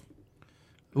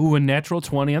 Ooh, a natural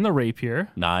 20 on the rapier.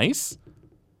 Nice.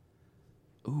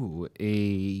 Ooh,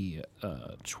 a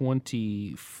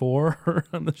 24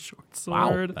 on the short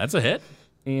sword. Wow, that's a hit.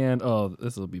 And,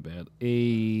 this will be bad.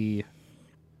 A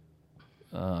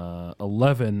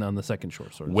 11 on the second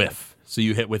short sword. Whiff. So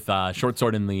you hit with short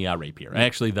sword and the rapier.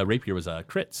 Actually, the rapier was a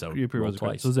crit, so Rapier roll was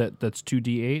twice. twice. So that's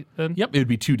 2d8 then? Yep, it would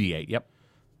be 2d8. Yep.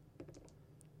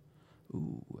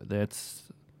 Ooh,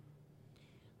 that's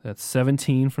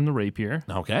 17 from the rapier.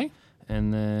 Okay.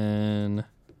 And then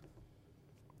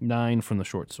 9 from the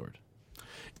short sword.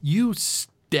 You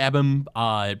stab him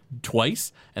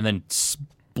twice and then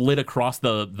split across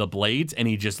the blades, and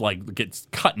he just like gets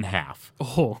cut in half.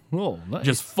 Oh, nice.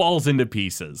 Just falls into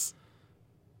pieces.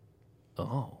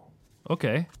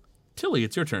 Okay. Tilly,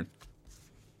 it's your turn.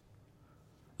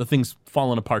 The thing's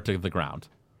fallen apart to the ground.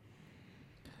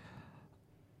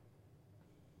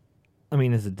 I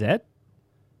mean, is it dead?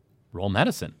 Roll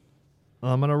medicine.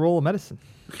 I'm gonna roll a medicine.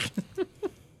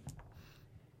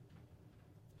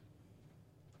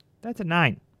 That's a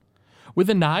 9. With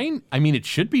a 9, I mean, it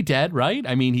should be dead, right?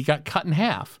 I mean, he got cut in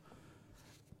half.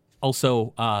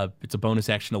 Also, it's a bonus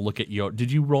action to look at your...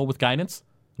 Did you roll with guidance?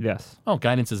 Yes. Oh,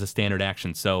 guidance is a standard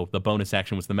action, so the bonus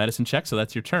action was the medicine check, so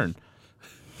that's your turn.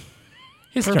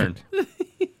 His turn.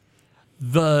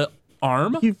 The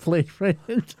arm... You played right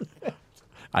into that.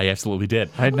 I absolutely did.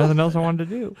 I had nothing else I wanted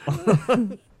to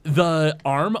do. The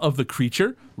arm of the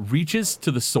creature reaches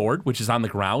to the sword, which is on the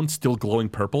ground, still glowing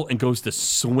purple, and goes to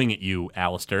swing at you,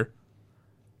 Alistair.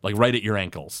 Like right at your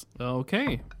ankles.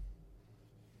 Okay.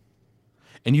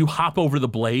 And you hop over the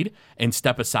blade and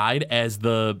step aside as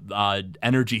the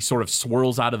energy sort of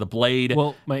swirls out of the blade.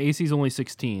 Well, my AC is only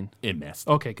 16. It missed.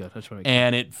 Okay, good. That's what I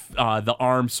And the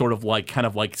arm sort of like kind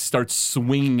of like starts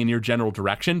swinging in your general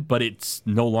direction, but it's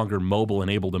no longer mobile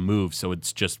and able to move, so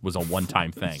it's just was a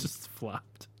one-time thing. It's just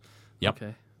flopped. Yep.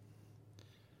 Okay.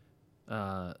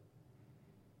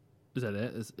 Is that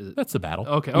it? Is it? That's the battle.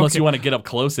 Okay, Unless okay. you want to get up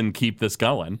close and keep this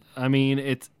going. I mean,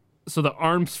 it's so the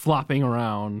arm's flopping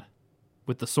around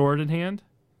with the sword in hand.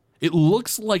 It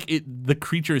looks like the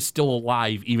creature is still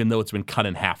alive, even though it's been cut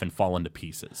in half and fallen to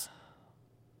pieces.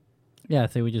 Yeah, I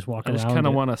think we just walk I around. just kind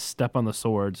of it. want to step on the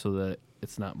sword so that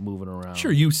it's not moving around.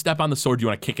 Sure, you step on the sword. You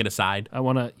want to kick it aside? I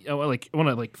want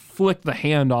to flick the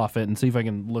hand off it and see if I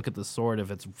can look at the sword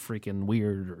if it's freaking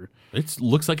weird or. It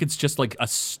looks like it's just like a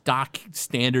stock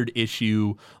standard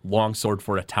issue longsword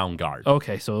for a town guard.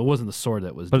 Okay, so it wasn't the sword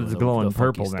that was. But doing it's the glowing funky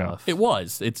purple now. stuff. It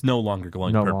was. It's no longer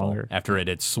glowing No purple longer. after it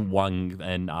had swung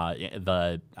and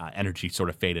the energy sort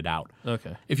of faded out.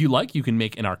 Okay. If you like, you can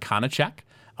make an Arcana check.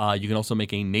 You can also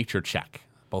make a Nature check.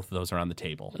 Both of those are on the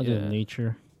table. Other than Yeah.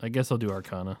 nature. I guess I'll do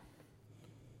Arcana.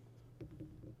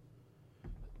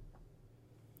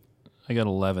 I got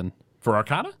 11. For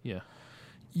Arcana, Yeah.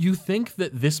 you think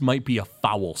that this might be a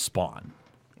foul spawn.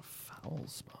 Foul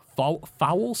spot.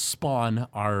 Foul spawn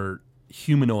are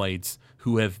humanoids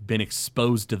who have been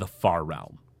exposed to the far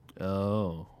realm.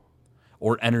 Oh.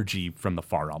 Or energy from the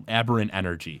far realm, aberrant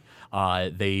energy.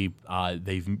 They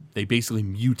basically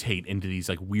mutate into these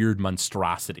like weird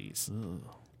monstrosities.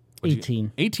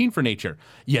 18. 18 for nature.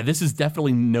 Yeah, this is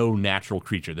definitely no natural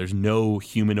creature. There's no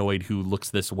humanoid who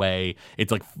looks this way.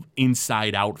 It's like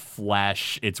inside out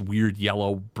flesh. It's weird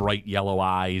yellow, bright yellow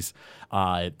eyes.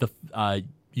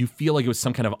 You feel like it was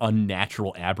some kind of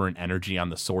unnatural aberrant energy on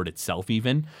the sword itself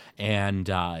even. And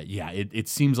it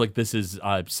seems like this is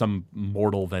some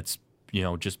mortal that's,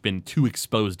 just been too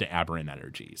exposed to aberrant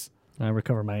energies. I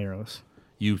recover my arrows.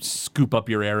 You scoop up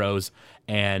your arrows,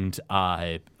 and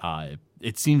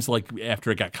it seems like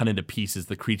after it got cut into pieces,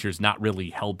 the creature's not really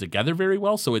held together very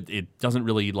well, so it doesn't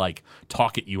really like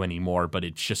talk at you anymore, but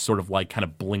it's just sort of like kind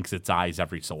of blinks its eyes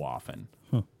every so often.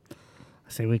 I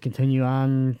say we continue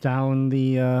on down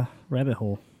the rabbit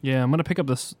hole. Yeah, I'm going to pick up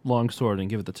this long sword and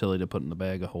give it to Tilly to put in the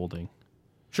bag of holding.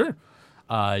 Sure.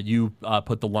 You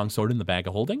put the longsword in the bag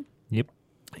of holding. Yep.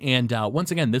 And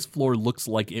once again, this floor looks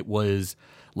like it was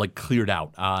like cleared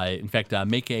out. In fact,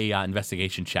 make a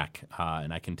investigation check,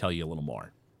 and I can tell you a little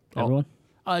more. Everyone?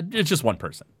 It's just one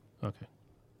person. Okay.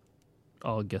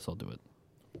 I guess I'll do it.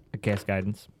 I cast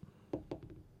guidance.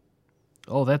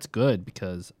 Oh, that's good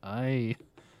because I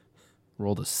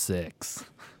rolled a 6.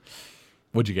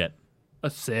 What'd you get? A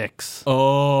 6.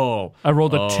 Oh, I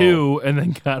rolled a 2 and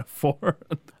then got a 4.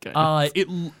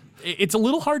 it's a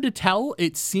little hard to tell.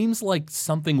 It seems like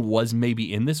something was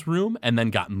maybe in this room and then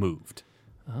got moved.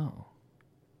 Oh.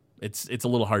 It's a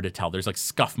little hard to tell. There's like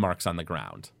scuff marks on the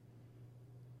ground.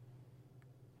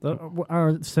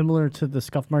 Are similar to the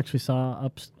scuff marks we saw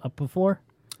up before?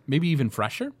 Maybe even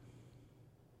fresher.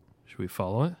 Should we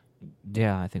follow it?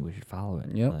 Yeah, I think we should follow it.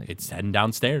 Yep. Like, It's heading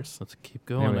downstairs. Let's keep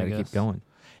yeah, going. we I gotta guess. keep going.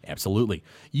 Absolutely.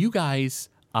 You guys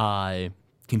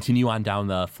continue on down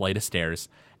the flight of stairs,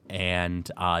 and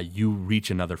you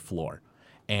reach another floor,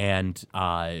 and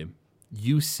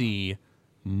you see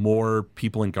more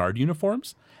people in guard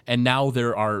uniforms, and now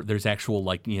there's actual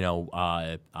like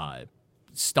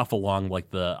stuff along like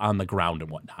on the ground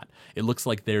and whatnot. It looks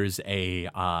like there's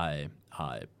a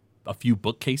few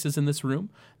bookcases in this room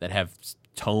that have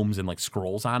tomes and like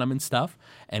scrolls on them and stuff,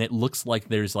 and it looks like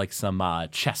there's like some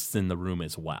chests in the room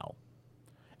as well.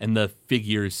 And the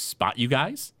figures spot you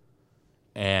guys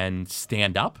and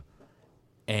stand up,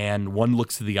 And one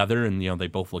looks to the other, and they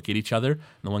both look at each other. And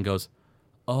the one goes,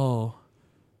 "Oh,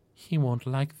 he won't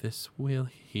like this, will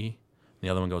he?" And the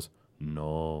other one goes,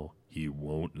 "No, he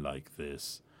won't like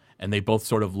this." And they both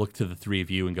sort of look to the three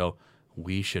of you and go,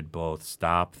 "We should both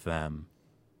stop them."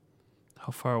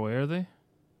 How far away are they?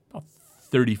 About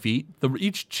 30 feet.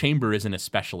 Each chamber isn't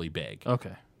especially big.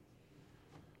 Okay.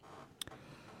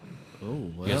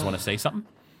 Oh, well. You guys want to say something?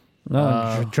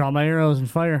 No, draw my arrows and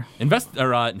fire. Investigate.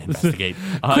 Quick, investigate.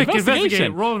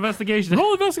 Investigation. Roll investigation.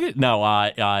 Roll investigate.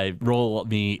 No, roll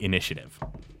me initiative.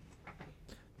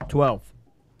 12.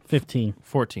 15.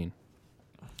 14.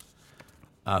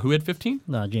 Who had 15?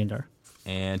 Jandar.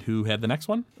 And who had the next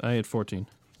one? I had 14.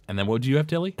 And then what did you have,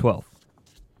 Tilly? 12.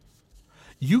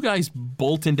 You guys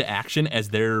bolt into action as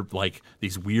they're like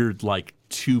these weird, like,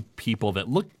 two people that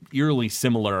look eerily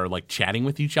similar are like chatting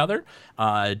with each other.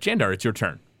 Jandar, it's your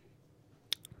turn.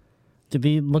 Do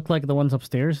they look like the ones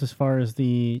upstairs as far as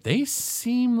the... They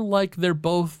seem like they're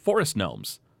both forest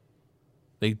gnomes.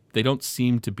 They don't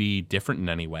seem to be different in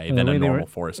any way than a normal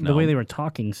forest gnome. The way they were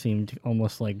talking seemed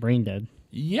almost like brain dead.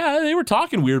 Yeah, they were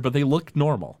talking weird, but they look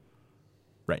normal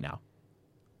right now.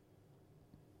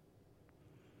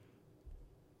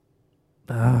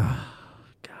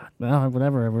 Well,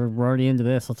 whatever. We're already into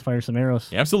this. Let's fire some arrows.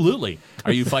 Absolutely.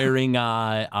 Are you firing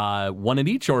one at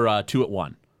each or two at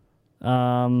one?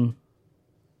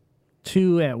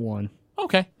 2 at 1.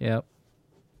 Okay. Yep.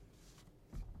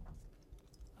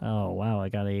 Oh, wow. I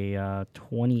got a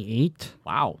 28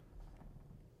 Wow.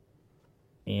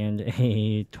 and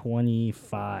a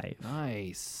 25.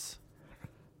 Nice.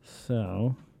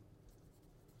 So...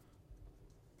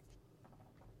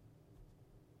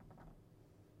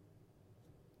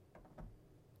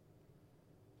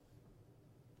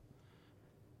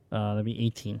 that'd be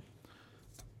 18.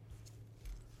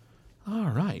 All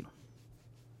right.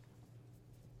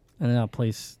 And then I'll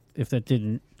place, if that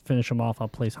didn't finish them off, I'll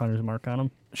place Hunter's Mark on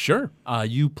them. Sure.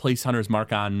 You place Hunter's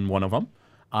Mark on one of them,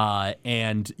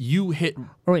 and you hit...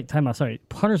 Oh, wait, time out. Sorry.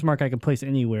 Hunter's Mark I can place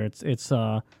anywhere. It's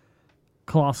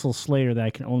Colossal Slayer that I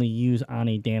can only use on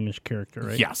a damaged character,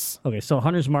 right? Yes. Okay, so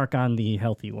Hunter's Mark on the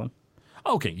healthy one.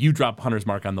 Okay, you drop Hunter's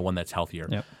Mark on the one that's healthier.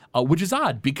 Yep. Which is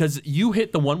odd, because you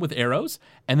hit the one with arrows,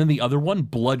 and then the other one,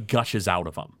 blood gushes out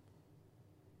of them.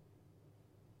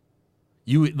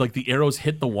 The arrows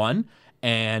hit the one,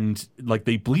 and, like,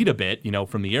 they bleed a bit,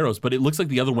 from the arrows, but it looks like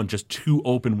the other one, just 2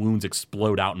 open wounds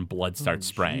explode out and blood starts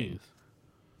spraying.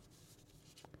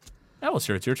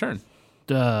 Alistair, it's your turn.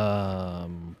 Do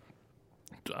I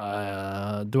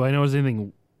notice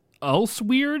anything else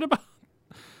weird about?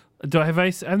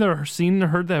 I've never seen or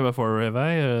heard that before. Have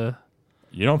I?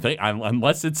 You don't think,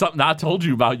 unless it's something I told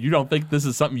you about, you don't think this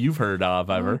is something you've heard of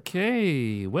ever.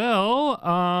 Okay. Well,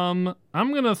 I'm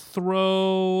gonna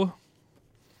throw.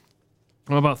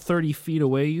 I'm about 30 feet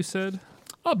away. You said.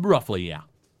 Roughly, yeah.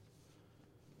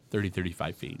 30,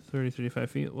 35 feet. 30,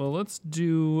 35 feet. Well, let's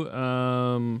do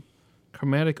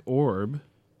chromatic orb,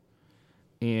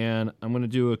 and I'm gonna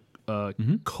do a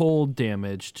cold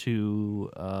damage to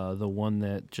the one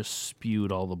that just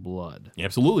spewed all the blood.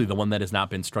 Absolutely, the one that has not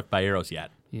been struck by arrows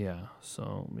yet. Yeah,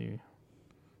 so let me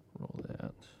roll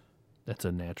that. That's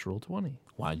a natural 20.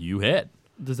 Wow, you hit.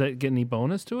 Does that get any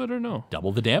bonus to it or no?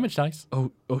 Double the damage dice.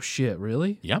 Oh shit,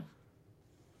 really? Yep.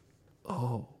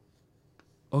 Oh.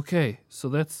 Okay, so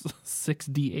that's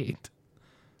 6d8.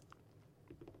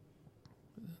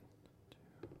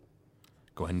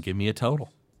 Go ahead and give me a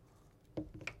total.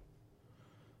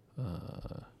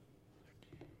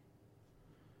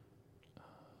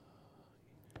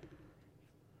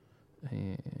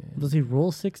 Does he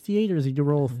roll 68 or does he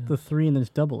roll the 3 and then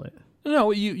just double it?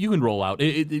 No, you can roll out.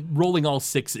 Rolling all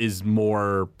 6 is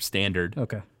more standard.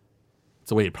 Okay. It's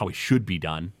the way it probably should be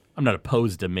done. I'm not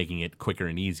opposed to making it quicker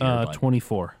and easier. But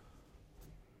 24.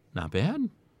 Not bad.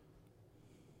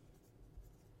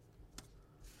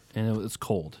 And it's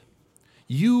cold.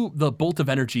 The bolt of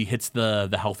energy hits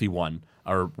the healthy one,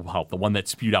 or the one that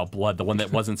spewed out blood, the one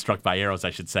that wasn't struck by arrows,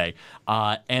 I should say.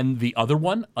 And the other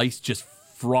one, ice just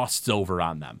frosts over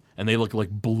on them, and they look like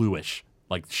bluish,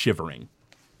 like shivering.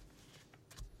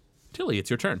 Tilly,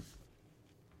 it's your turn.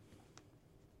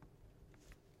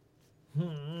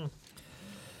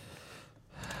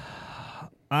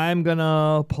 I'm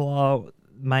gonna pull out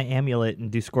my amulet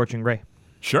and do Scorching Ray.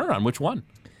 Sure, on which one?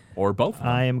 Or both of them.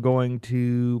 I am going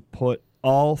to put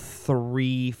all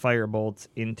 3 firebolts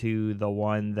into the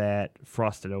one that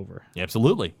frosted over.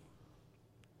 Absolutely.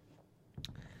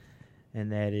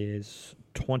 And that is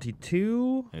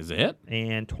 22 Is a hit.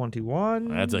 and 21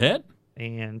 That's a hit.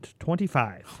 and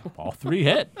 25. All 3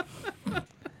 hit.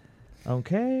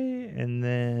 Okay, and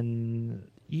then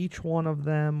Each one of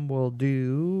them will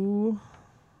do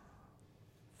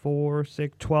 4,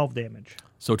 6, 12 damage.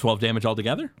 So 12 damage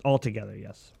altogether? Altogether,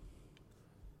 yes.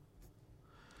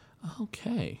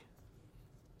 Okay.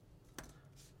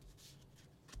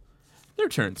 Their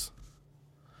turns.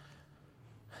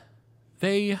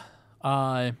 They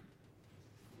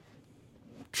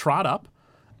trot up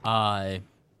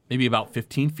maybe about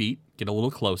 15 feet, get a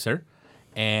little closer,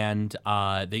 and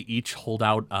they each hold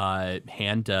out a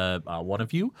hand to one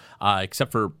of you,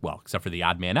 except for the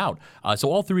odd man out. So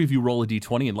all three of you roll a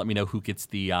d20 and let me know who gets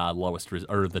the lowest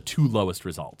or the two lowest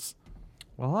results.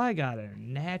 Well, I got a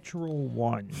natural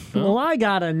 1. Well, I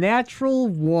got a natural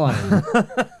 1.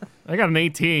 I got an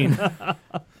 18.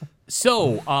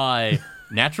 So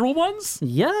natural ones.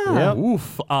 Yeah.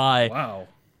 Oof. Wow.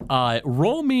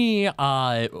 Roll me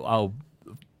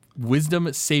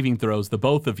wisdom saving throws, the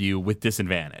both of you, with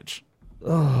disadvantage.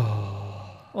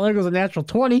 Well, there goes a natural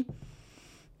 20.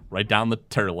 Right down the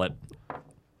turlet.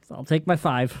 So I'll take my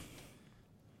 5.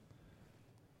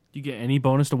 You get any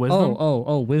bonus to wisdom?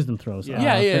 Oh, wisdom throws.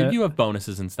 Yeah, you have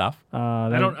bonuses and stuff. I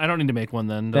don't need to make one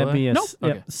then. do That'd I? be a Nope.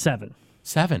 Okay. 7.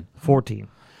 7. 14.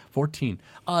 14.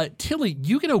 Tilly,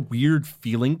 you get a weird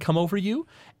feeling come over you,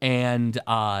 and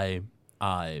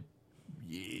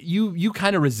you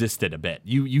kind of resist it a bit.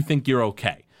 You think you're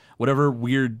okay. Whatever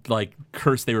weird like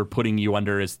curse they were putting you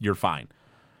under is you're fine.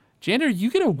 Jander,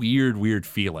 you get a weird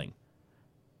feeling.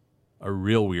 A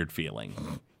real weird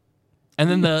feeling. And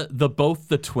then the both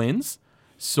the twins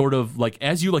sort of like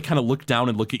as you like kind of look down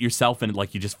and look at yourself and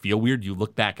like you just feel weird, you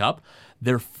look back up,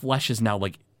 their flesh is now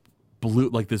like blue,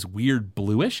 like this weird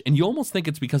bluish, and you almost think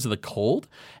it's because of the cold,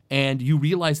 and you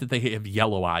realize that they have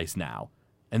yellow eyes now.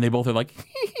 And they both are like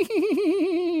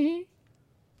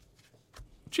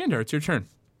Jander, it's your turn.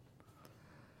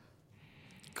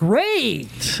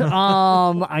 Great.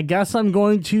 I guess I'm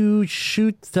going to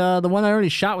shoot the one I already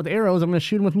shot with arrows. I'm going to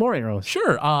shoot him with more arrows.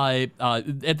 Sure.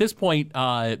 At this point,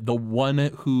 the one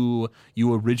who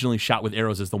you originally shot with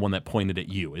arrows is the one that pointed at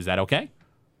you. Is that okay?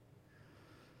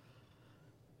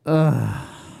 I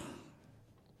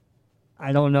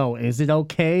don't know. Is it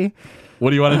okay?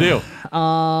 What do you want to do?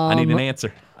 I need an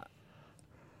answer.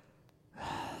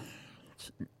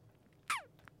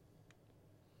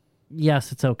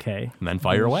 Yes, it's okay. And then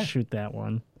fire away. Shoot that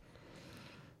one.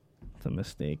 It's a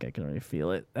mistake. I can already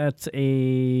feel it. That's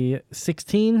a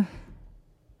 16.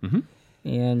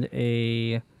 And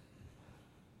a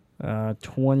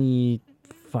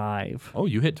 25. Oh,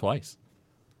 you hit twice.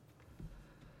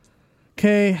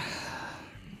 Okay.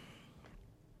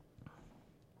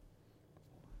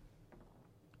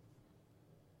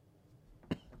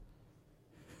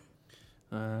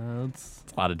 It's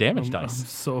A lot of damage I'm dice.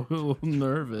 so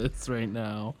nervous right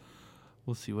now.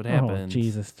 We'll see what Oh, happens.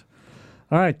 Jesus.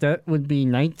 All right, that would be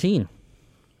 19.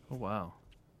 Oh, wow.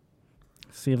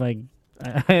 See if I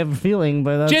have a feeling,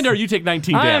 but that's... Jandar, you take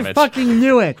 19 I damage. fucking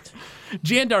knew it.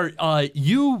 Jandar,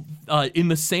 you, in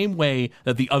the same way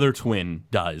that the other twin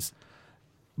does,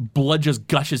 blood just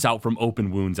gushes out from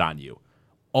open wounds on you.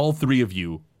 All three of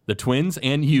you, the twins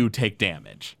and you, take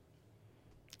damage.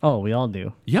 Oh, we all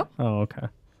do. Yep. Oh, okay.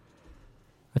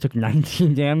 I took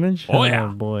 19 damage. Oh, yeah. Oh,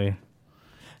 boy.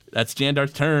 That's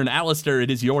Jandar's turn. Alistair, it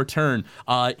is your turn.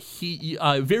 He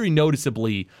very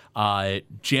noticeably,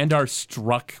 Jandar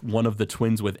struck one of the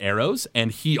twins with arrows,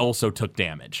 and he also took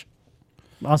damage.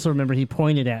 Also, remember, he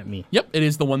pointed at me. Yep, it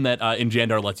is the one that in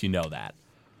Jandar lets you know that.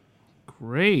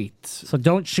 Great. So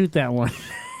don't shoot that one.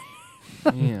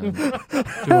 Man.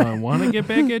 Do I want to get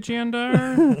back at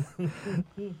Jandar?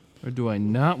 Or do I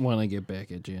not want to get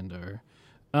back at Jandar?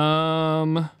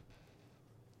 I'm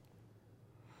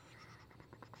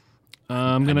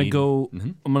gonna go.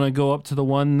 I'm gonna go up to the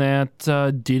one that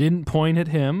didn't point at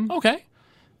him, Okay.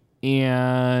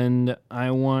 and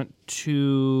I want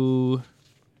to.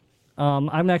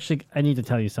 I need to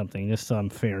tell you something, just so I'm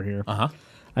fair here. Uh-huh.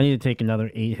 I need to take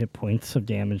another 8 hit points of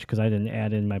damage because I didn't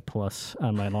add in my plus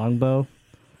on my longbow.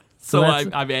 So that's-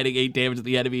 I'm adding 8 damage to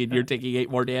the enemy, and you're taking 8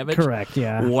 more damage? Correct,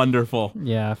 yeah. Wonderful.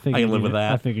 Yeah, I figured can live you'd- with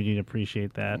that. I figured you'd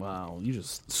appreciate that. Wow, you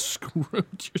just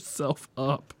screwed yourself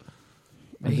up.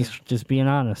 Just being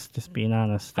honest. Just being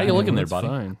honest. How you looking there, That's buddy?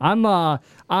 fine. I'm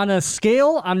on a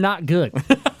scale, I'm not good.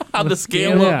 On the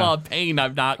scale Yeah. of pain,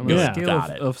 I'm not On a good. scale Got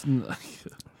it. of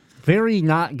Very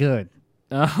not good.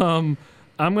 I'm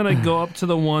gonna go up to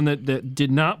the one that did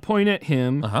not point at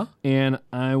him, Uh-huh. and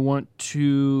I want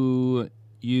to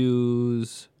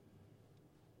use.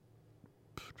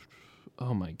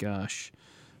 Oh my gosh!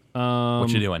 What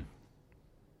you doing?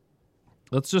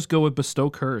 Let's just go with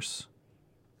bestow curse.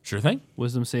 Sure thing.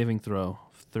 Wisdom saving throw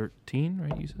 13,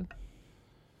 right? You said.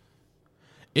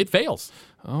 It fails.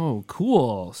 Oh,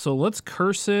 cool. So let's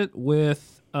curse it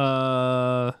with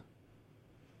while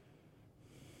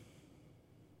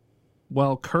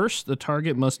cursed, the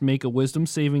target must make a wisdom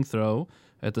saving throw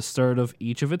at the start of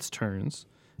each of its turns.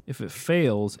 If it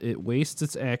fails, it wastes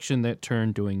its action that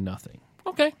turn doing nothing.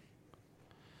 Okay.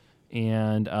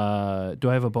 And do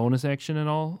I have a bonus action at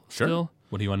all Sure. still?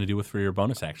 What do you want to do for your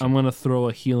bonus action? I'm going to throw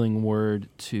a healing word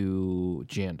to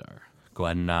Jandar. Go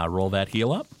ahead and roll that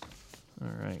heal up. All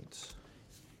right.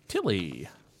 Tilly,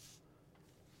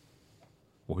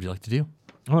 what would you like to do?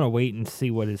 I want to wait and see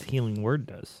what his healing word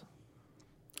does.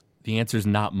 The answer is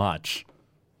not much.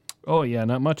 Oh, yeah,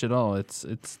 not much at all. It's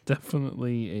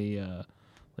definitely a,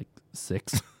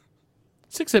 6.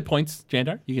 6 hit points,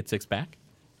 Jandar. You get 6 back.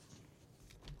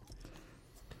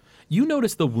 You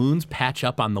notice the wounds patch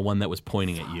up on the one that was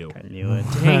pointing at you. I knew it.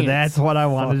 Dang it. That's what I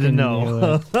wanted to Fucking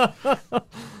know.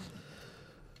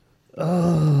 knew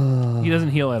it. He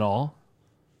doesn't heal at all?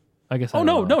 I guess I Oh,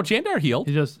 don't no, know. Jandar healed.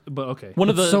 He just, but okay. One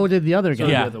of the So did the other guy.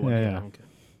 So Yeah. the other one, Yeah. Okay.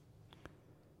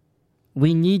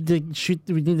 We need to shoot.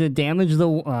 We need to damage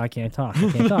the. I can't talk.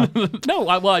 I can't talk. No,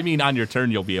 I mean on your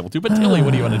turn you'll be able to. But Tilly,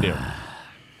 what do you want to do?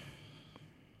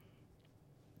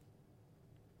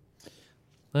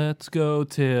 Let's go,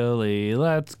 Tilly.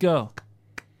 Let's go.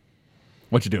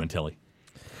 What you doing, Tilly?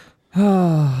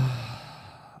 I'm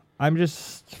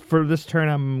just, for this turn,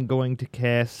 I'm going to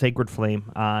cast Sacred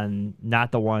Flame on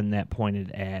not the one that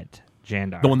pointed at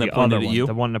Jandar. The one that pointed other at one, you?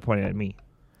 The one that pointed at me.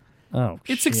 Oh,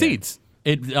 It shit. succeeds.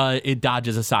 It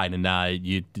dodges aside and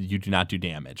you do not do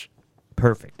damage.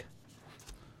 Perfect.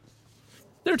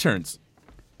 Their turns.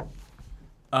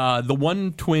 The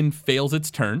one twin fails its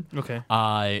turn. Okay.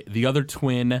 The other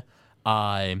twin.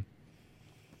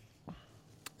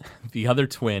 The other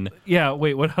twin Yeah,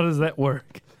 wait, how does that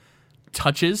work?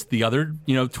 touches the other,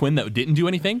 twin that didn't do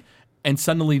anything, and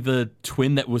suddenly the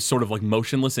twin that was sort of like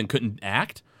motionless and couldn't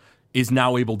act is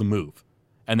now able to move,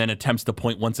 and then attempts to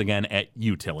point once again at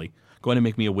you, Tilly. Go ahead and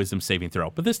make me a wisdom saving throw,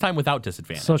 but this time without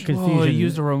disadvantage. So Oh, confusion. he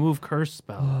used a remove curse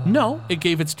spell. No, it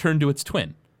gave its turn to its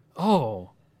twin.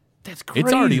 Oh, that's crazy.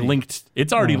 It's already linked.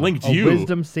 It's already linked A you.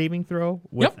 wisdom saving throw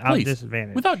Yep, without please.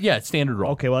 disadvantage. Without standard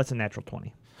roll. Okay, well, that's a natural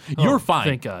 20. You're Oh, fine.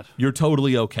 thank God. You're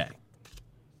totally okay.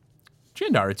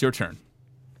 Jandar, it's your turn.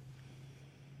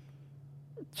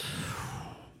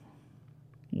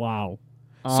 Wow.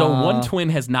 So one twin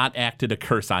has not acted a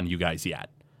curse on you guys yet.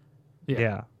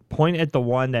 Yeah. Point at the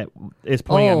one that is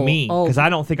pointing at me, because I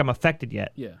don't think I'm affected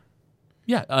yet. Yeah.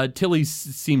 Yeah, Tilly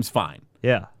seems fine.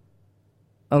 Yeah.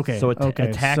 Okay. So okay.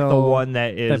 attack so the one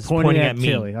that is pointing at me.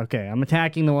 Tilly. Okay, I'm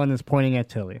attacking the one that's pointing at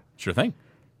Tilly. Sure thing.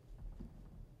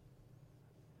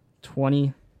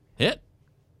 20, Hit.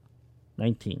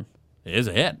 19. It is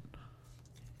a hit.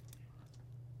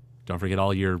 Don't forget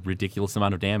all your ridiculous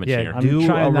amount of damage Yeah, here. I'm do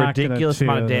trying a not to ridiculous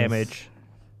amount of choose. damage.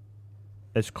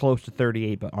 As close to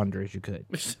 38, but under as you could.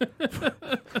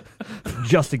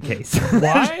 Just in case.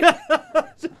 Why?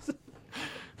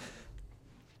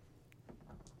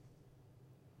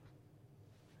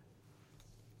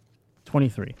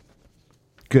 $23.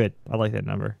 Good. I like that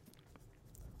number.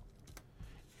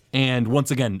 And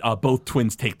once again, both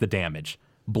twins take the damage.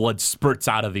 Blood spurts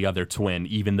out of the other twin,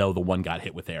 even though the one got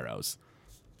hit with arrows.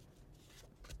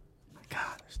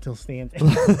 Still standing.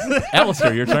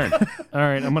 Alistair, your turn. All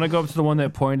right, I'm going to go up to the one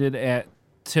that pointed at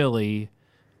Tilly,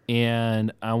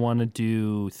 and I want to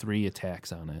do 3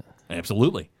 attacks on it.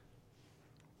 Absolutely.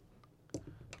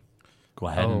 Go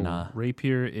ahead and...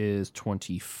 Rapier is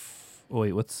 20. Oh,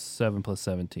 wait, what's 7 plus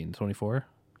 17? 24?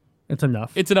 It's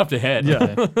enough. It's enough to hit.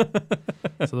 Okay.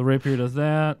 So the rapier does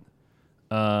that.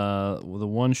 The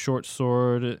one short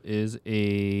sword is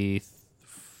a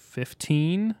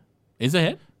 15. Is a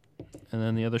hit. And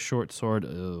then the other short sword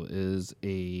is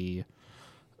a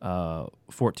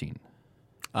 14.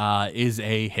 Is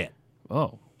a hit.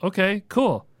 Oh, okay,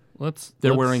 cool. They're let's-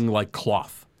 wearing like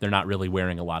cloth. They're not really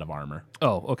wearing a lot of armor.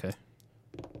 Oh, okay.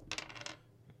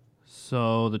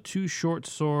 So the 2 short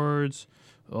swords,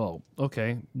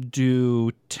 okay,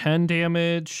 do 10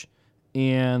 damage,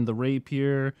 and the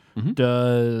rapier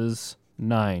does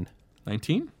 9.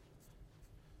 19.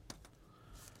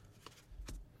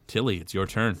 Tilly, it's your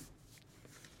turn.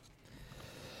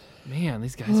 Man,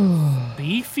 these guys are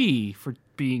beefy for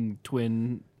being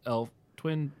twin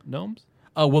gnomes.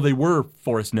 Oh, well, they were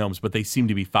forest gnomes, but they seem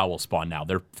to be foul spawn now.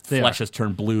 Their They flesh are. has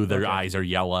turned blue. Their Okay. eyes are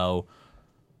yellow.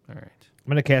 All right. I'm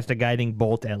going to cast a guiding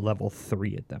bolt at level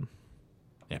 3 at them.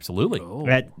 Absolutely. Oh.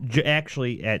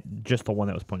 Actually, at just the one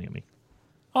that was pointing at me.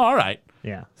 Oh, all right.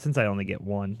 Yeah. Since I only get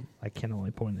one, I can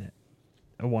only point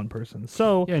at one person.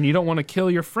 So, Yeah, and you don't want to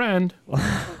kill your friend.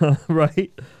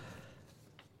 right?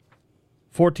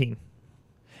 14.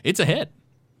 It's a hit.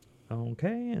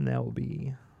 Okay, and that will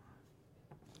be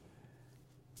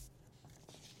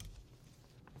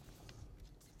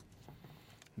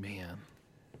Man,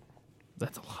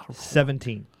 that's a lot of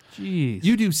 17. Jeez.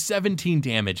 You do 17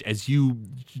 damage as you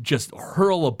just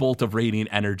hurl a bolt of radiant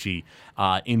energy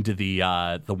into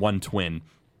the one twin.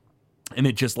 And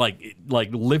it just like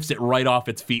lifts it right off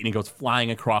its feet and it goes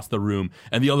flying across the room.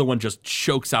 And the other one just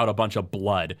chokes out a bunch of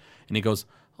blood. And he goes,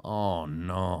 "Oh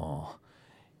no,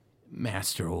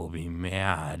 Master will be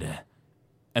mad."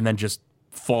 And then just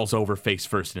falls over face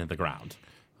first into the ground.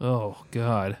 Oh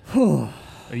God.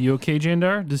 Are you okay,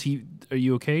 Jandar? Are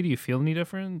you okay? Do you feel any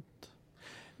different?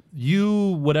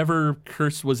 Whatever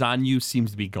curse was on you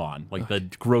seems to be gone. Like the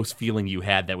gross feeling you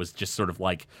had that was just sort of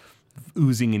like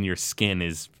oozing in your skin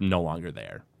is no longer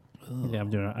there. Yeah, I'm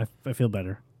doing it. I feel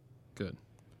better. Good.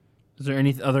 Is there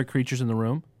any other creatures in the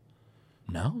room?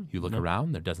 No, you look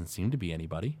around, there doesn't seem to be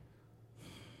anybody.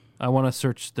 I want to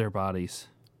search their bodies.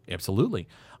 Absolutely.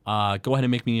 Go ahead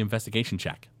and make me an investigation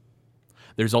check.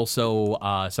 There's also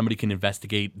somebody can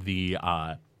investigate the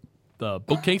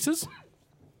bookcases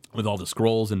with all the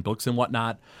scrolls and books and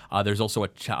whatnot. There's also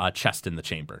a chest in the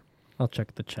chamber. I'll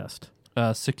check the chest.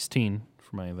 16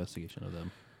 for my investigation of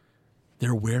them.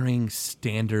 They're wearing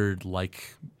standard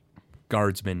like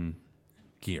guardsman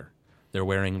gear. They're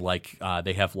wearing like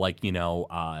they have like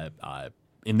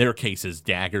in their cases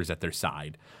daggers at their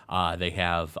side. They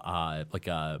have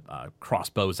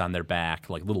crossbows on their back,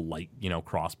 like little light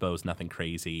crossbows, nothing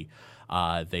crazy.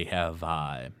 They have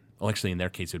actually in their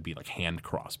case it would be like hand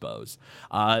crossbows.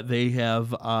 They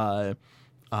have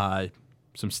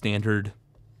some standard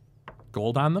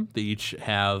gold on them. They each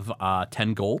have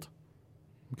 10 gold.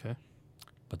 Okay.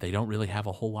 But they don't really have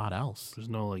a whole lot else. There's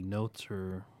no like notes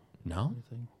or No,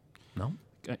 anything. no.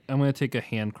 I'm going to take a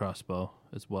hand crossbow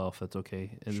as well, if that's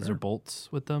okay. Is Sure. there bolts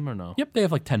with them or no? Yep, they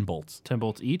have like 10 bolts. 10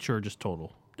 bolts each or just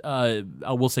total?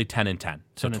 We'll say 10 and 10,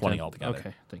 so 10 and 20 10. altogether.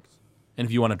 Okay, thanks. And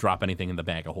if you want to drop anything in the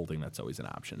bag of holding, that's always an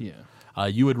option. Yeah.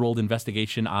 You had rolled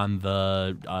investigation on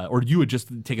the, or you had just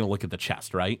taken a look at the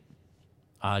chest, right,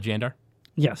 Jandar?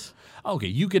 Yes. Okay,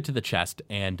 you get to the chest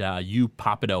and you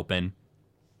pop it open,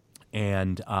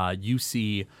 and you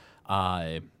see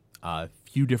a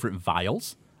few different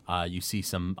vials. You see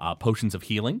some potions of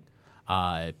healing.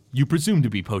 You presume to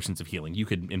be potions of healing. You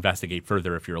could investigate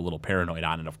further if you're a little paranoid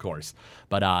on it, of course.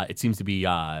 But it seems to be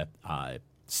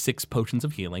 6 potions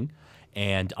of healing.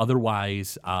 And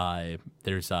otherwise,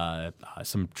 there's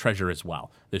some treasure as well.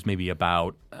 There's maybe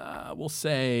about, we'll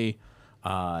say,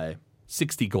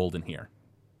 60 gold in here.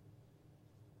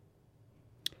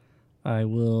 I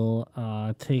will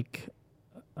take.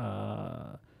 Do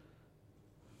I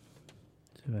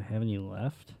have any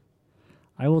left?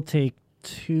 I will take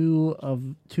 2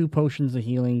 potions of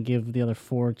healing. Give the other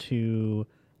 4 to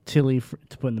Tilly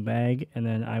to put in the bag, and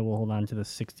then I will hold on to the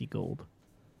 60 gold,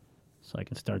 so I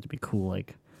can start to be cool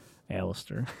like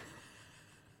Alistair.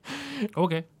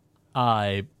 Okay.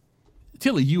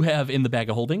 Tilly, you have in the bag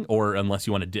of holding, or unless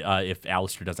you want to, if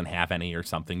Alistair doesn't have any or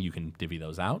something, you can divvy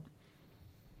those out.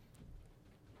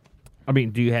 I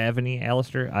mean, do you have any,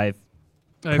 Alistair? I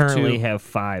I currently 2. have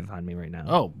 5 on me right now.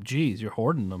 Oh, geez, you're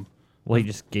hoarding them. Well, he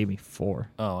just gave me 4.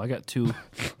 Oh, I got 2.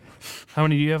 How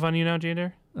many do you have on you now,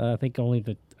 Jandar? I think I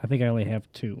only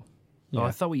have 2. Oh, I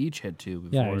Yeah. thought we each had 2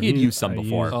 Yeah, before. He had used some I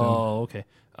before. used them. Oh, okay.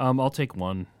 I'll take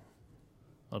 1.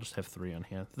 I'll just have 3 on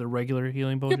hand. The regular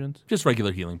healing potions? Just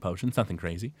regular healing potions, nothing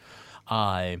crazy.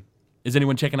 Is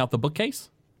anyone checking out the bookcase?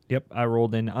 Yep, I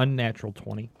rolled an unnatural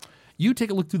 20. You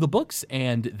take a look through the books,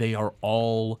 and they are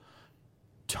all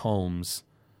tomes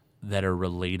that are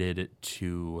related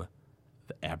to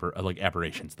the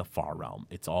aberrations, the far realm.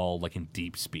 It's all like in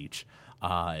deep speech.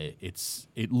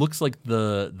 It looks like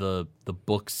the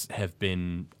books have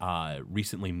been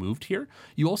recently moved here.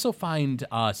 You also find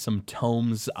some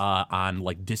tomes on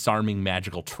like disarming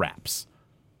magical traps.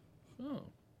 Oh.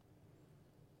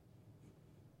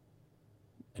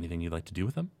 Anything you'd like to do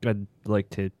with them? I'd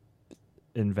like to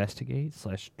investigate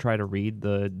 / try to read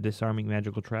the disarming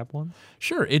magical trap one.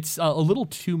 Sure, it's a little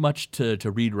too much to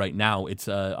read right now. It's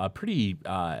a pretty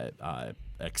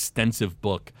extensive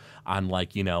book on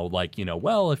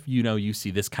well, if you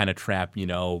see this kind of trap,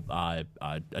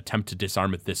 attempt to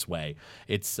disarm it this way.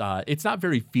 It's not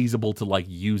very feasible to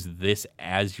use this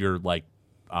as your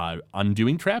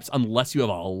undoing traps unless you have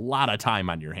a lot of time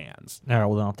on your hands. All right,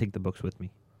 well then I'll take the books with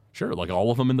me. Sure, like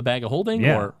all of them in the bag of holding?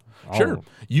 Yeah, Or all sure. of 'em.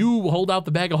 You hold out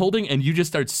the bag of holding and you just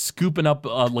start scooping up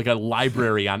like a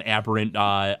library on aberrant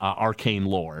arcane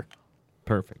lore.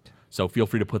 Perfect. So feel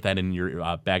free to put that in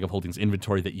your bag of holdings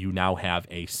inventory that you now have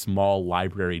a small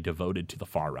library devoted to the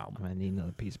Far Realm. I need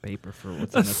another piece of paper for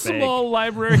what's A in this bag. small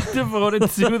library devoted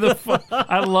to the.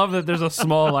 I love that there's a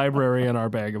small library in our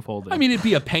bag of holding. I mean, it'd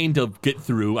be a pain to get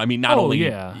through. I mean, not Oh, only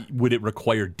yeah. would it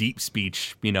require deep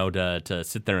speech, to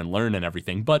sit there and learn and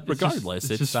everything, but regardless,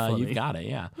 it's just funny. you've got it,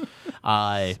 yeah.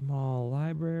 Small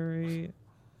library.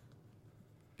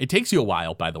 It takes you a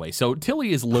while, by the way. So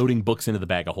Tilly is loading books into the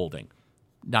bag of holding.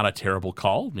 Not a terrible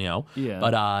call, Yeah.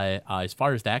 But as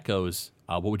far as that goes,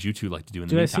 what would you two like to do in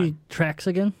the Do I meantime? see tracks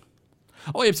again?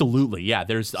 Oh, absolutely. Yeah,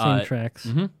 there's Same tracks.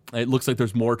 It looks like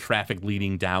there's more traffic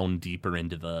leading down deeper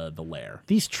into the lair.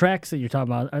 These tracks that you're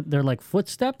talking about, they're like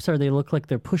footsteps, or they look like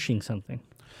they're pushing something.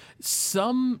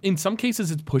 In some cases,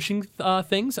 it's pushing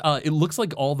things. It looks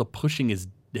like all the pushing has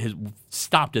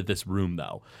stopped at this room,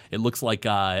 though. It looks like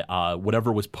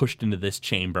whatever was pushed into this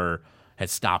chamber has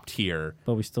stopped here,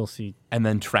 But we still see and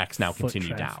then tracks now foot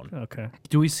continue traffic. down. Okay.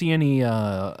 Do we see any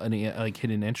like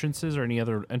hidden entrances or any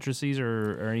other entrances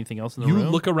or anything else in the You room?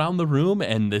 look around the room,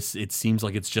 and it seems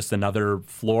like it's just another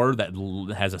floor that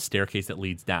has a staircase that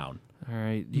leads down. All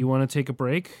right. Do you want to take a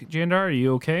break, Jandar? Are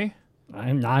you okay?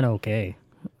 I'm not okay.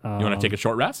 You want to take a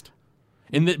short rest?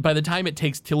 By the time it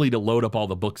takes Tilly to load up all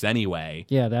the books anyway,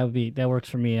 Yeah, that works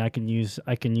for me. I can use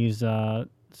some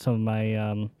of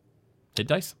my hit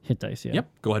dice. hit dice. Yeah. Yep.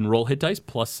 Go ahead and roll hit dice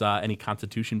plus any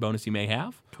Constitution bonus you may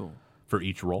have. Cool. For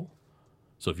each roll.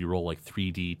 So if you roll like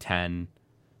 3d10,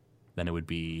 then it would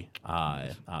be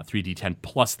 3d10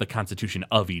 plus the Constitution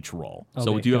of each roll.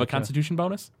 So Okay, do you have a gotcha. Constitution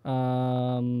bonus?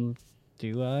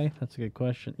 Do I? That's a good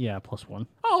question. Yeah, +1.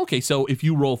 Oh, okay. So if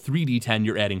you roll 3d10,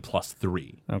 you're adding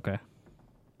 +3. Okay.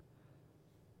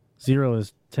 0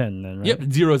 is 10 then, right? Yep.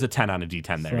 0 is a 10 on a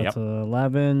d10 there. So Yep. that's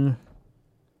 11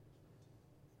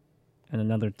 and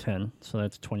another 10. So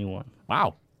that's 21.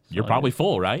 Wow. You're probably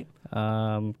full, right?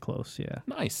 Close, yeah.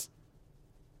 Nice.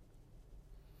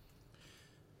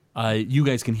 You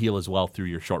guys can heal as well through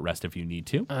your short rest if you need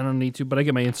to. I don't need to, but I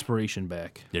get my inspiration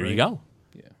back. There right? you go.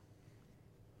 Yeah.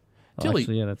 Oh, Tilly-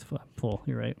 actually, yeah, that's full.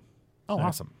 You're right. Oh,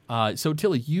 awesome. So,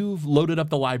 Tilly, you've loaded up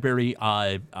the library.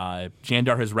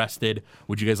 Jandar has rested.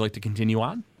 Would you guys like to continue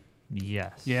on?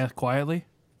 Yes. Yeah, quietly.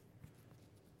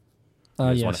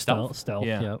 guys Yeah, wanna stealth? stealth.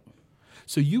 Yeah. Yep.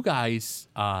 So you guys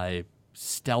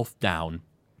stealth down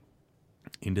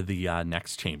into the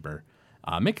next chamber.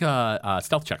 Make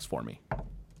stealth checks for me.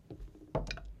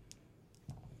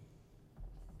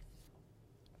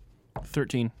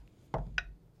 13.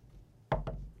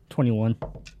 21.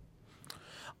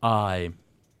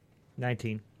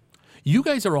 19. You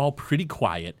guys are all pretty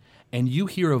quiet, and you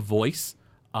hear a voice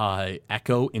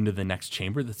echo into the next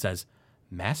chamber that says,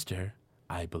 "Master,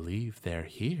 I believe they're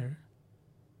here."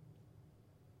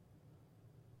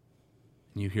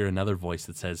 And you hear another voice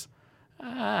that says,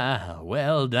 "Ah,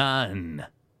 well done."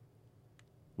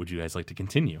 Would you guys like to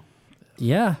continue?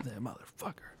 Yeah. That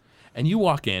motherfucker. And you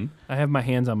walk in, I have my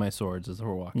hands on my swords as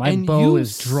we're walking. My and bow you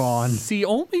is drawn. see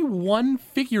only one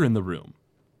figure in the room.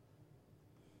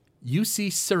 You see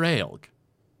Sir Aelg.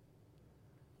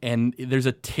 And there's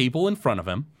a table in front of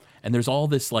him, and there's all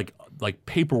this like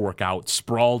paperwork out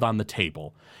sprawled on the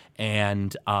table.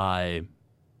 And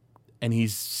he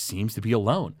seems to be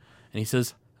alone. And he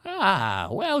says, "Ah,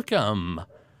 welcome.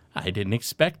 I didn't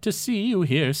expect to see you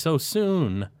here so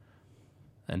soon.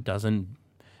 That doesn't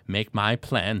make my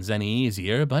plans any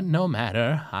easier, but no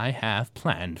matter. I have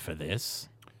planned for this."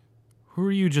 Who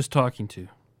are you just talking to?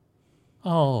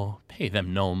 "Oh, pay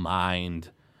them no mind.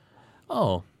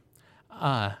 Oh,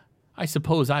 I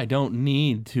suppose I don't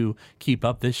need to keep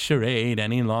up this charade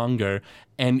any longer."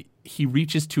 And he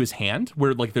reaches to his hand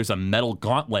where like there's a metal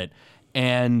gauntlet,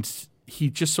 and he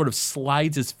just sort of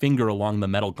slides his finger along the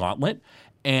metal gauntlet,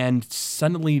 and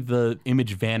suddenly the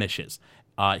image vanishes.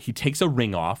 He takes a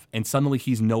ring off, and suddenly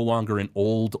he's no longer an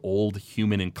old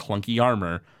human in clunky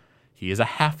armor. He is a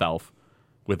half-elf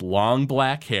with long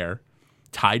black hair,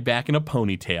 tied back in a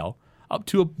ponytail,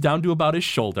 down to about his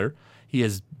shoulder. He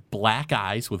has black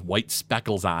eyes with white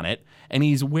speckles on it, and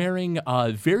he's wearing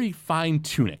a very fine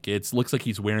tunic. It looks like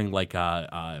he's wearing like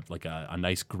a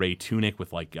nice gray tunic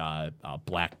with like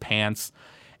black pants,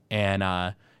 and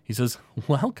he says,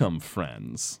 "Welcome,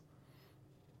 friends."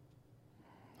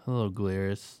 Hello,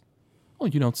 Glarus. Oh,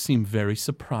 you don't seem very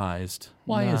surprised.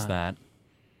 Why is Nah. that?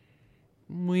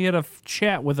 We had a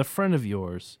chat with a friend of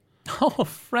yours. Oh, a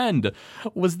friend.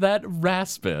 Was that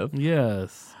Raspith?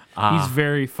 Yes. He's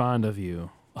very fond of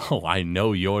you. Oh, I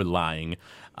know you're lying,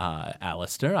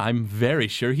 Alistair. I'm very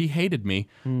sure he hated me.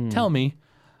 Tell me,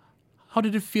 how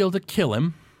did it feel to kill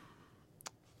him?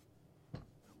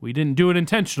 We didn't do it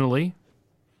intentionally.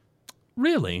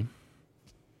 Really?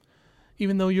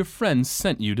 even though your friends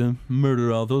sent you to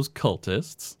murder all those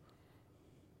cultists.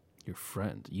 Your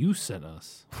friend. You sent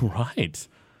us. Right.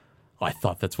 I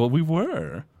thought that's what we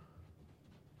were.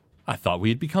 I thought we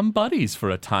had become buddies for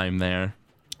a time there.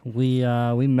 We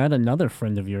met another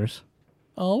friend of yours.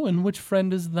 Oh, and which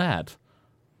friend is that?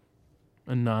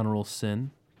 A non-roll sin.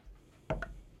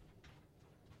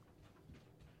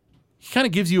 He kind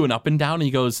of gives you an up and down, and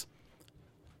he goes,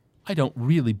 I don't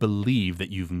really believe that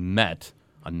you've met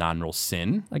a non-roll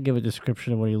sin. I give a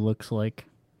description of what he looks like,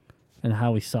 and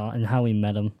how we saw, and how we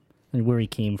met him, and where he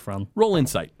came from. Roll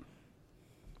insight.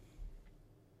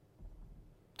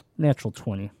 Natural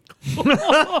 20.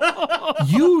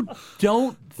 You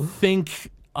don't think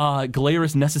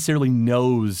Galeris necessarily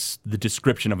knows the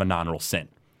description of a non-roll sin.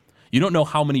 You don't know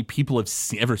how many people have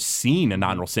ever seen a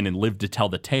non-roll sin and lived to tell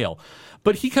the tale.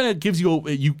 But he kind of gives you,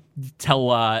 you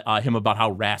tell him about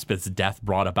how Raspith's death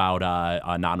brought about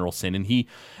a non-roll sin, and he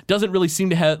doesn't really seem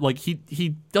to have, like,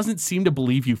 he doesn't seem to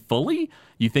believe you fully.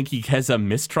 You think he has a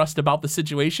mistrust about the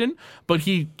situation, but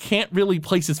he can't really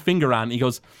place his finger on it. He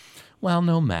goes, well,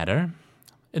 no matter.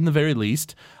 In the very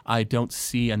least, I don't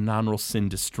see a non-roll sin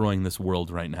destroying this world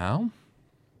right now.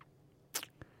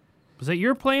 Was that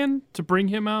your plan to bring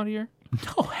him out here?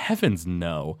 No, heavens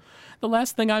no. The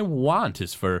last thing I want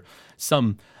is for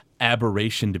some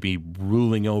aberration to be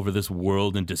ruling over this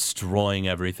world and destroying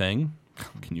everything.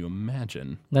 Can you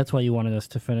imagine? That's why you wanted us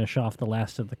to finish off the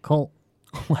last of the cult.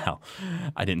 Well,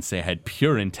 I didn't say I had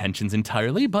pure intentions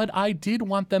entirely, but I did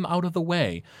want them out of the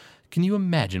way. Can you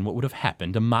imagine what would have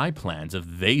happened to my plans if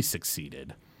they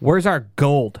succeeded? Where's our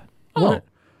gold? Oh.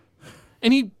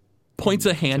 And he points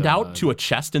a hand out to a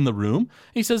chest in the room.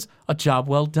 He says, a job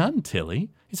well done, Tilly.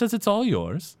 He says, it's all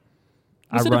yours.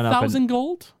 Was it 1,000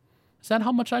 gold? Is that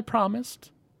how much I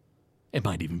promised? It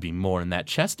might even be more in that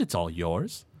chest. It's all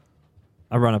yours.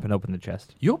 I run up and open the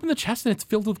chest. You open the chest and it's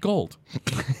filled with gold.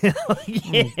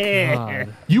 Yeah.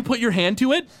 God. You put your hand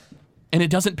to it and it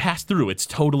doesn't pass through. It's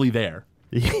totally there.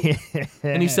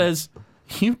 And he says,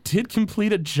 you did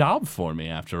complete a job for me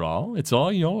after all. It's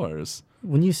all yours.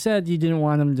 When you said you didn't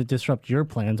want him to disrupt your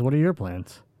plans, what are your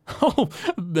plans? Oh,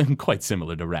 then quite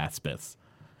similar to Raspith.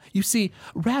 You see,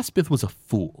 Raspith was a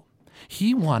fool.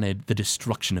 He wanted the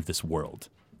destruction of this world.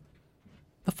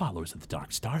 The followers of the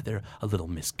Dark Star, they're a little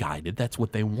misguided. That's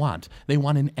what they want. They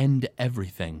want an end to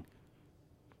everything.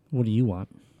 What do you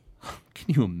want?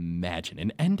 Can you imagine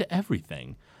an end to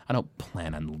everything? I don't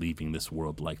plan on leaving this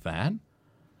world like that.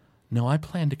 No, I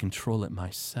plan to control it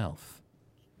myself.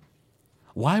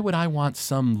 Why would I want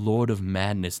some Lord of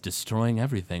Madness destroying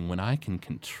everything when I can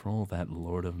control that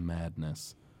Lord of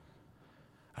Madness?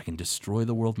 I can destroy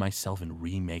the world myself and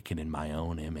remake it in my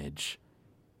own image.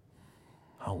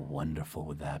 How wonderful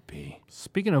would that be?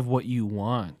 Speaking of what you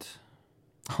want,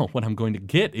 Oh, what I'm going to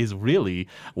get is really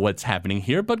what's happening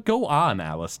here, but go on,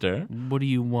 Alistair. what do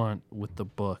you want with the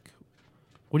book?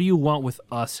 What do you want with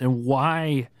us, and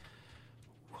why?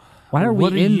 Why are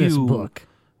What we are in this you- book?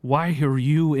 Why are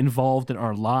you involved in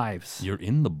our lives? You're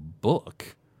in the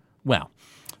book. Well,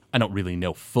 I don't really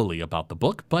know fully about the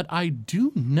book, but I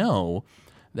do know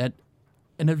that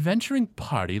an adventuring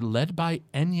party led by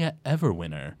Enya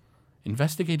Everwinter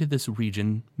investigated this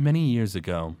region many years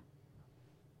ago.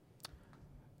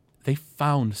 They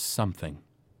found something.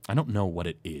 I don't know what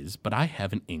it is, but I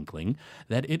have an inkling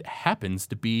that it happens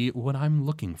to be what I'm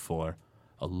looking for,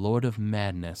 a Lord of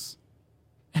Madness.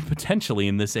 And potentially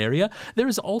in this area, there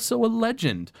is also a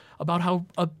legend about how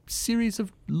a series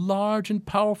of large and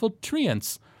powerful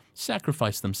treants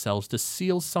sacrifice themselves to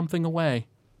seal something away.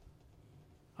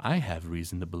 I have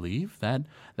reason to believe that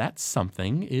that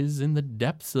something is in the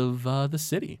depths of the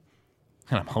city,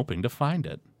 and I'm hoping to find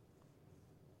it.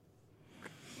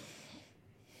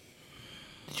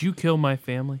 Did you kill my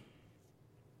family?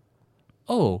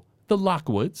 Oh, the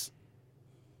Lockwoods.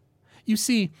 You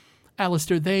see,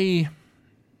 Alistair,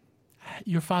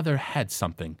 your father had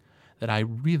something that I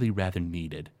really rather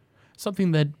needed.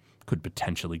 Something that could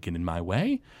potentially get in my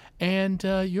way, and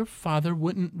your father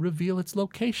wouldn't reveal its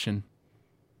location.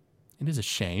 It is a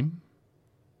shame.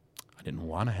 I didn't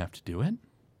want to have to do it.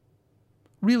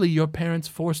 Really, your parents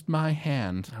forced my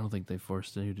hand. I don't think they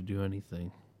forced you to do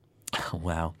anything.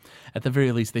 Well, at the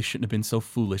very least, they shouldn't have been so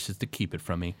foolish as to keep it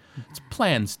from me. It's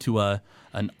plans to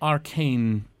an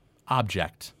arcane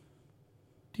object.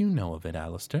 Do you know of it,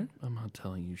 Alistair? I'm not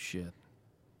telling you shit.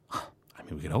 I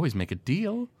mean, we could always make a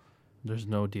deal. There's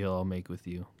no deal I'll make with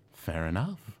you. Fair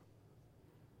enough.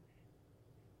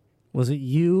 Was it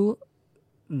you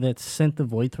that sent the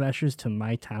Void Thrashers to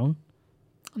my town?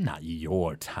 Not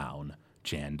your town,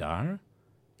 Jandar.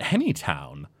 Any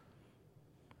town.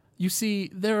 You see,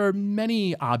 there are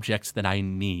many objects that I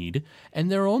need,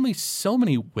 and there are only so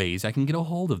many ways I can get a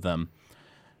hold of them.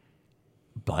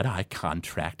 But I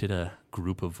contracted a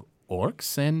group of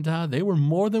orcs, and they were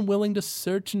more than willing to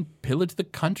search and pillage the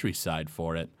countryside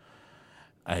for it.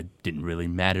 It didn't really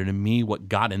matter to me what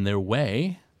got in their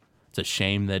way. It's a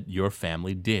shame that your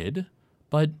family did,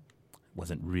 but it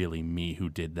wasn't really me who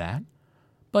did that.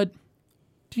 But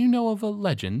do you know of a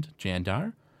legend,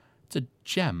 Jandar? It's a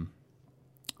gem.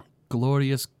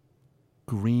 Glorious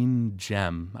green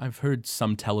gem. I've heard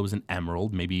some tell it was an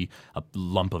emerald, maybe a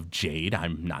lump of jade.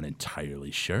 I'm not entirely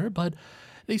sure, but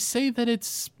they say that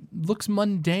it looks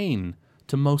mundane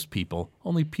to most people.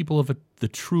 Only people of the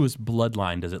truest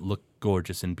bloodline does it look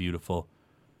gorgeous and beautiful.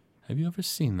 Have you ever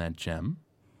seen that gem?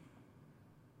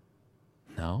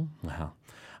 No? Well,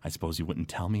 I suppose you wouldn't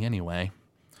tell me anyway.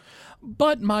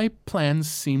 But my plans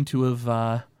seem to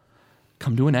have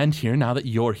come to an end here now that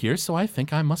you're here, so I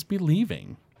think I must be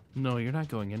leaving. No, you're not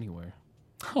going anywhere.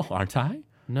 Oh, aren't I?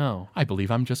 No. I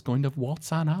believe I'm just going to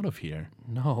waltz on out of here.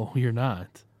 No, you're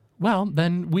not. Well,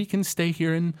 then we can stay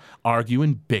here and argue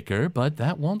and bicker, but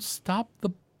that won't stop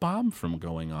the bomb from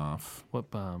going off.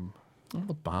 What bomb? Well,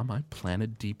 the bomb I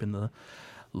planted deep in the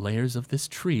layers of this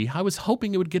tree. I was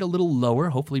hoping it would get a little lower,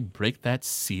 hopefully break that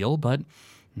seal, but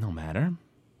no matter.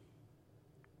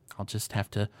 I'll just have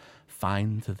to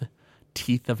find the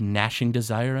teeth of gnashing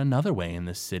desire another way in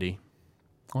this city.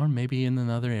 Or maybe in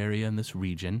another area in this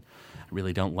region. I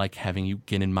really don't like having you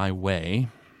get in my way.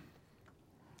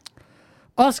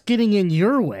 Us getting in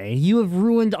your way? You have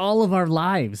ruined all of our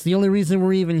lives. The only reason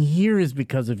we're even here is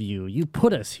because of you. You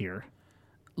put us here.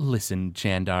 Listen,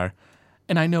 Jandar,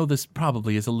 and I know this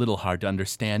probably is a little hard to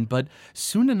understand, but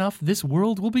soon enough this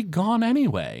world will be gone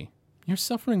anyway. Your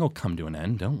suffering will come to an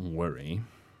end, don't worry.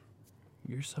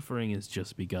 Your suffering has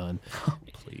just begun.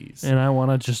 Please. And I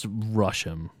want to just rush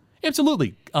him.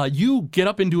 Absolutely. You get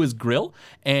up into his grill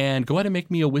and go ahead and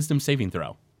make me a wisdom saving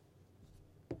throw.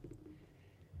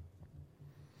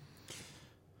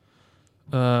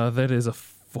 That is a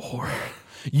 4.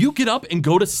 You get up and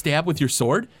go to stab with your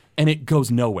sword, and it goes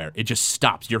nowhere. It just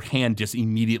stops. Your hand just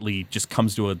immediately just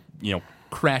comes to a,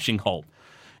 crashing halt.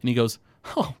 And he goes,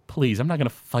 "Oh, please, I'm not going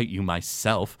to fight you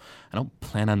myself. I don't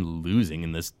plan on losing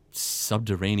in this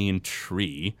subterranean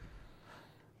tree."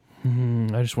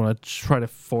 I just want to try to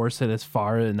force it as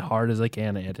far and hard as I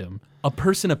can at him. A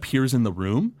person appears in the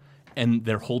room, and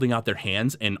they're holding out their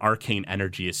hands, and arcane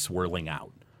energy is swirling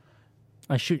out.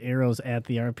 I shoot arrows at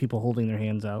the people holding their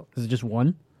hands out. Is it just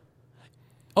one?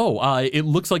 Oh, it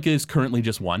looks like it is currently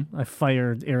just one. I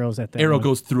fire arrows at that Arrow one.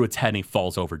 goes through its head, and he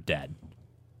falls over dead.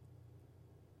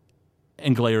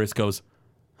 And Galerius goes,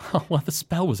 "Oh, well, the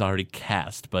spell was already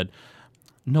cast, but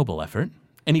noble effort."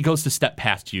 And he goes to step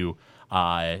past you,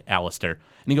 Alistair.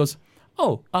 And he goes,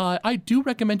 "Oh, I do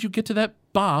recommend you get to that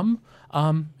bomb.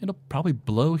 It'll probably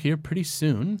blow here pretty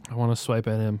soon." I want to swipe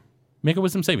at him. Make a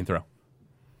wisdom saving throw.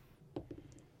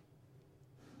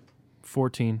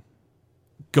 14.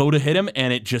 Go to hit him,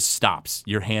 and it just stops.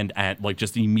 Your hand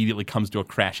just immediately comes to a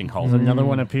crashing halt. Does another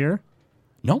one appear?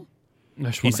 No. I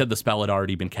just He wanna- said the spell had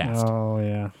already been cast. Oh,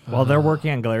 yeah. While they're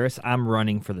working on Galerius, I'm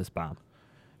running for this bomb.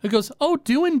 He goes, "Oh,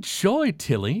 do enjoy,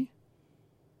 Tilly.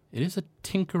 It is a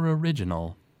Tinker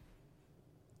original."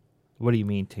 What do you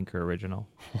mean, Tinker Original?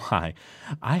 Why,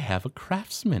 I have a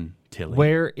craftsman, Tilly.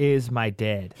 Where is my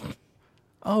dad?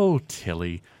 Oh,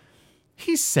 Tilly.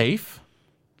 He's safe.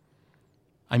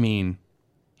 I mean,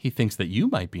 he thinks that you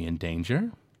might be in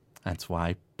danger. That's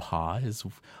why Pa is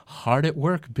hard at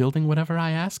work building whatever I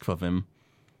ask of him.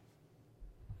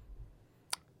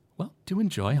 Well, do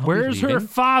enjoy. I'll be Where's her leaving.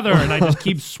 father? And I just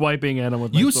keep swiping at him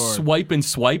with my You sword.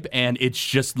 swipe, and it's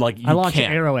just like you I launch can't.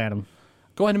 an arrow at him.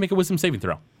 Go ahead and make a wisdom saving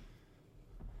throw.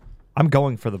 I'm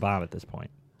going for the bomb at this point.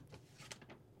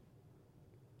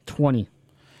 20.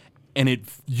 And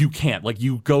you can't. Like,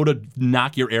 you go to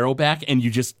knock your arrow back, and you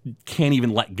just can't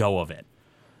even let go of it.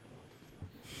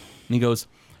 And he goes,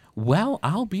 "Well,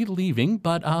 I'll be leaving,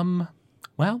 but,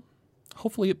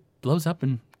 hopefully it blows up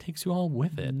and takes you all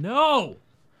with it." And No!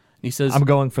 he says, I'm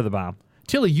going for the bomb.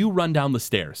 "Tilly, you run down the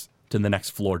stairs to the next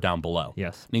floor down below."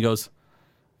 Yes. And he goes,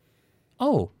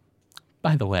 "Oh,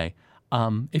 by the way,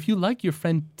 if you like your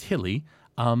friend Tilly,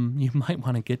 you might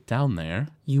want to get down there."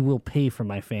 You will pay for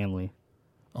my family.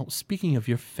 Oh, speaking of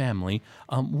your family,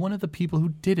 one of the people who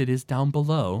did it is down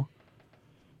below.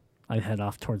 I head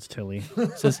off towards Tilly.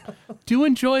 Says, "Do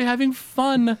enjoy having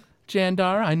fun,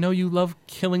 Jandar. I know you love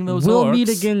killing those We'll orcs." meet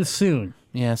again soon.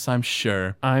 Yes, I'm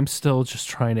sure. I'm still just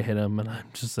trying to hit him, and I'm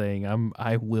just saying,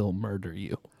 I will murder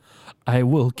you. I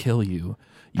will kill you.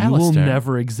 You will Alistair.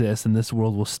 never exist, and this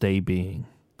world will stay being.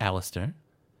 Alistair,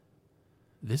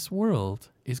 this world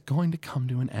is going to come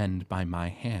to an end by my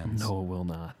hands. No, it will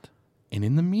not. And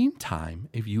in the meantime,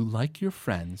 if you like your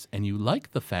friends and you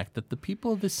like the fact that the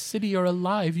people of this city are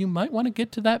alive, you might want to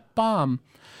get to that bomb.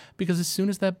 Because as soon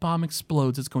as that bomb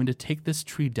explodes, it's going to take this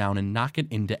tree down and knock it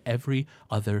into every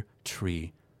other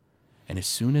tree. And as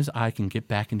soon as I can get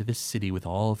back into this city with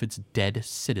all of its dead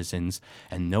citizens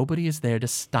and nobody is there to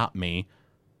stop me,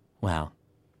 well,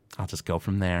 I'll just go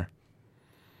from there.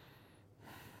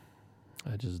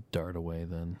 I just dart away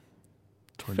then.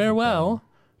 towards the Farewell. bomb.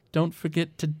 Don't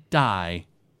forget to die.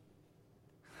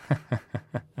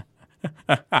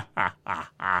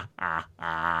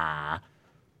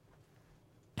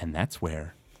 And that's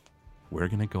where we're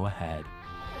going to go ahead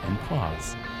and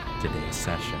pause today's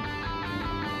session.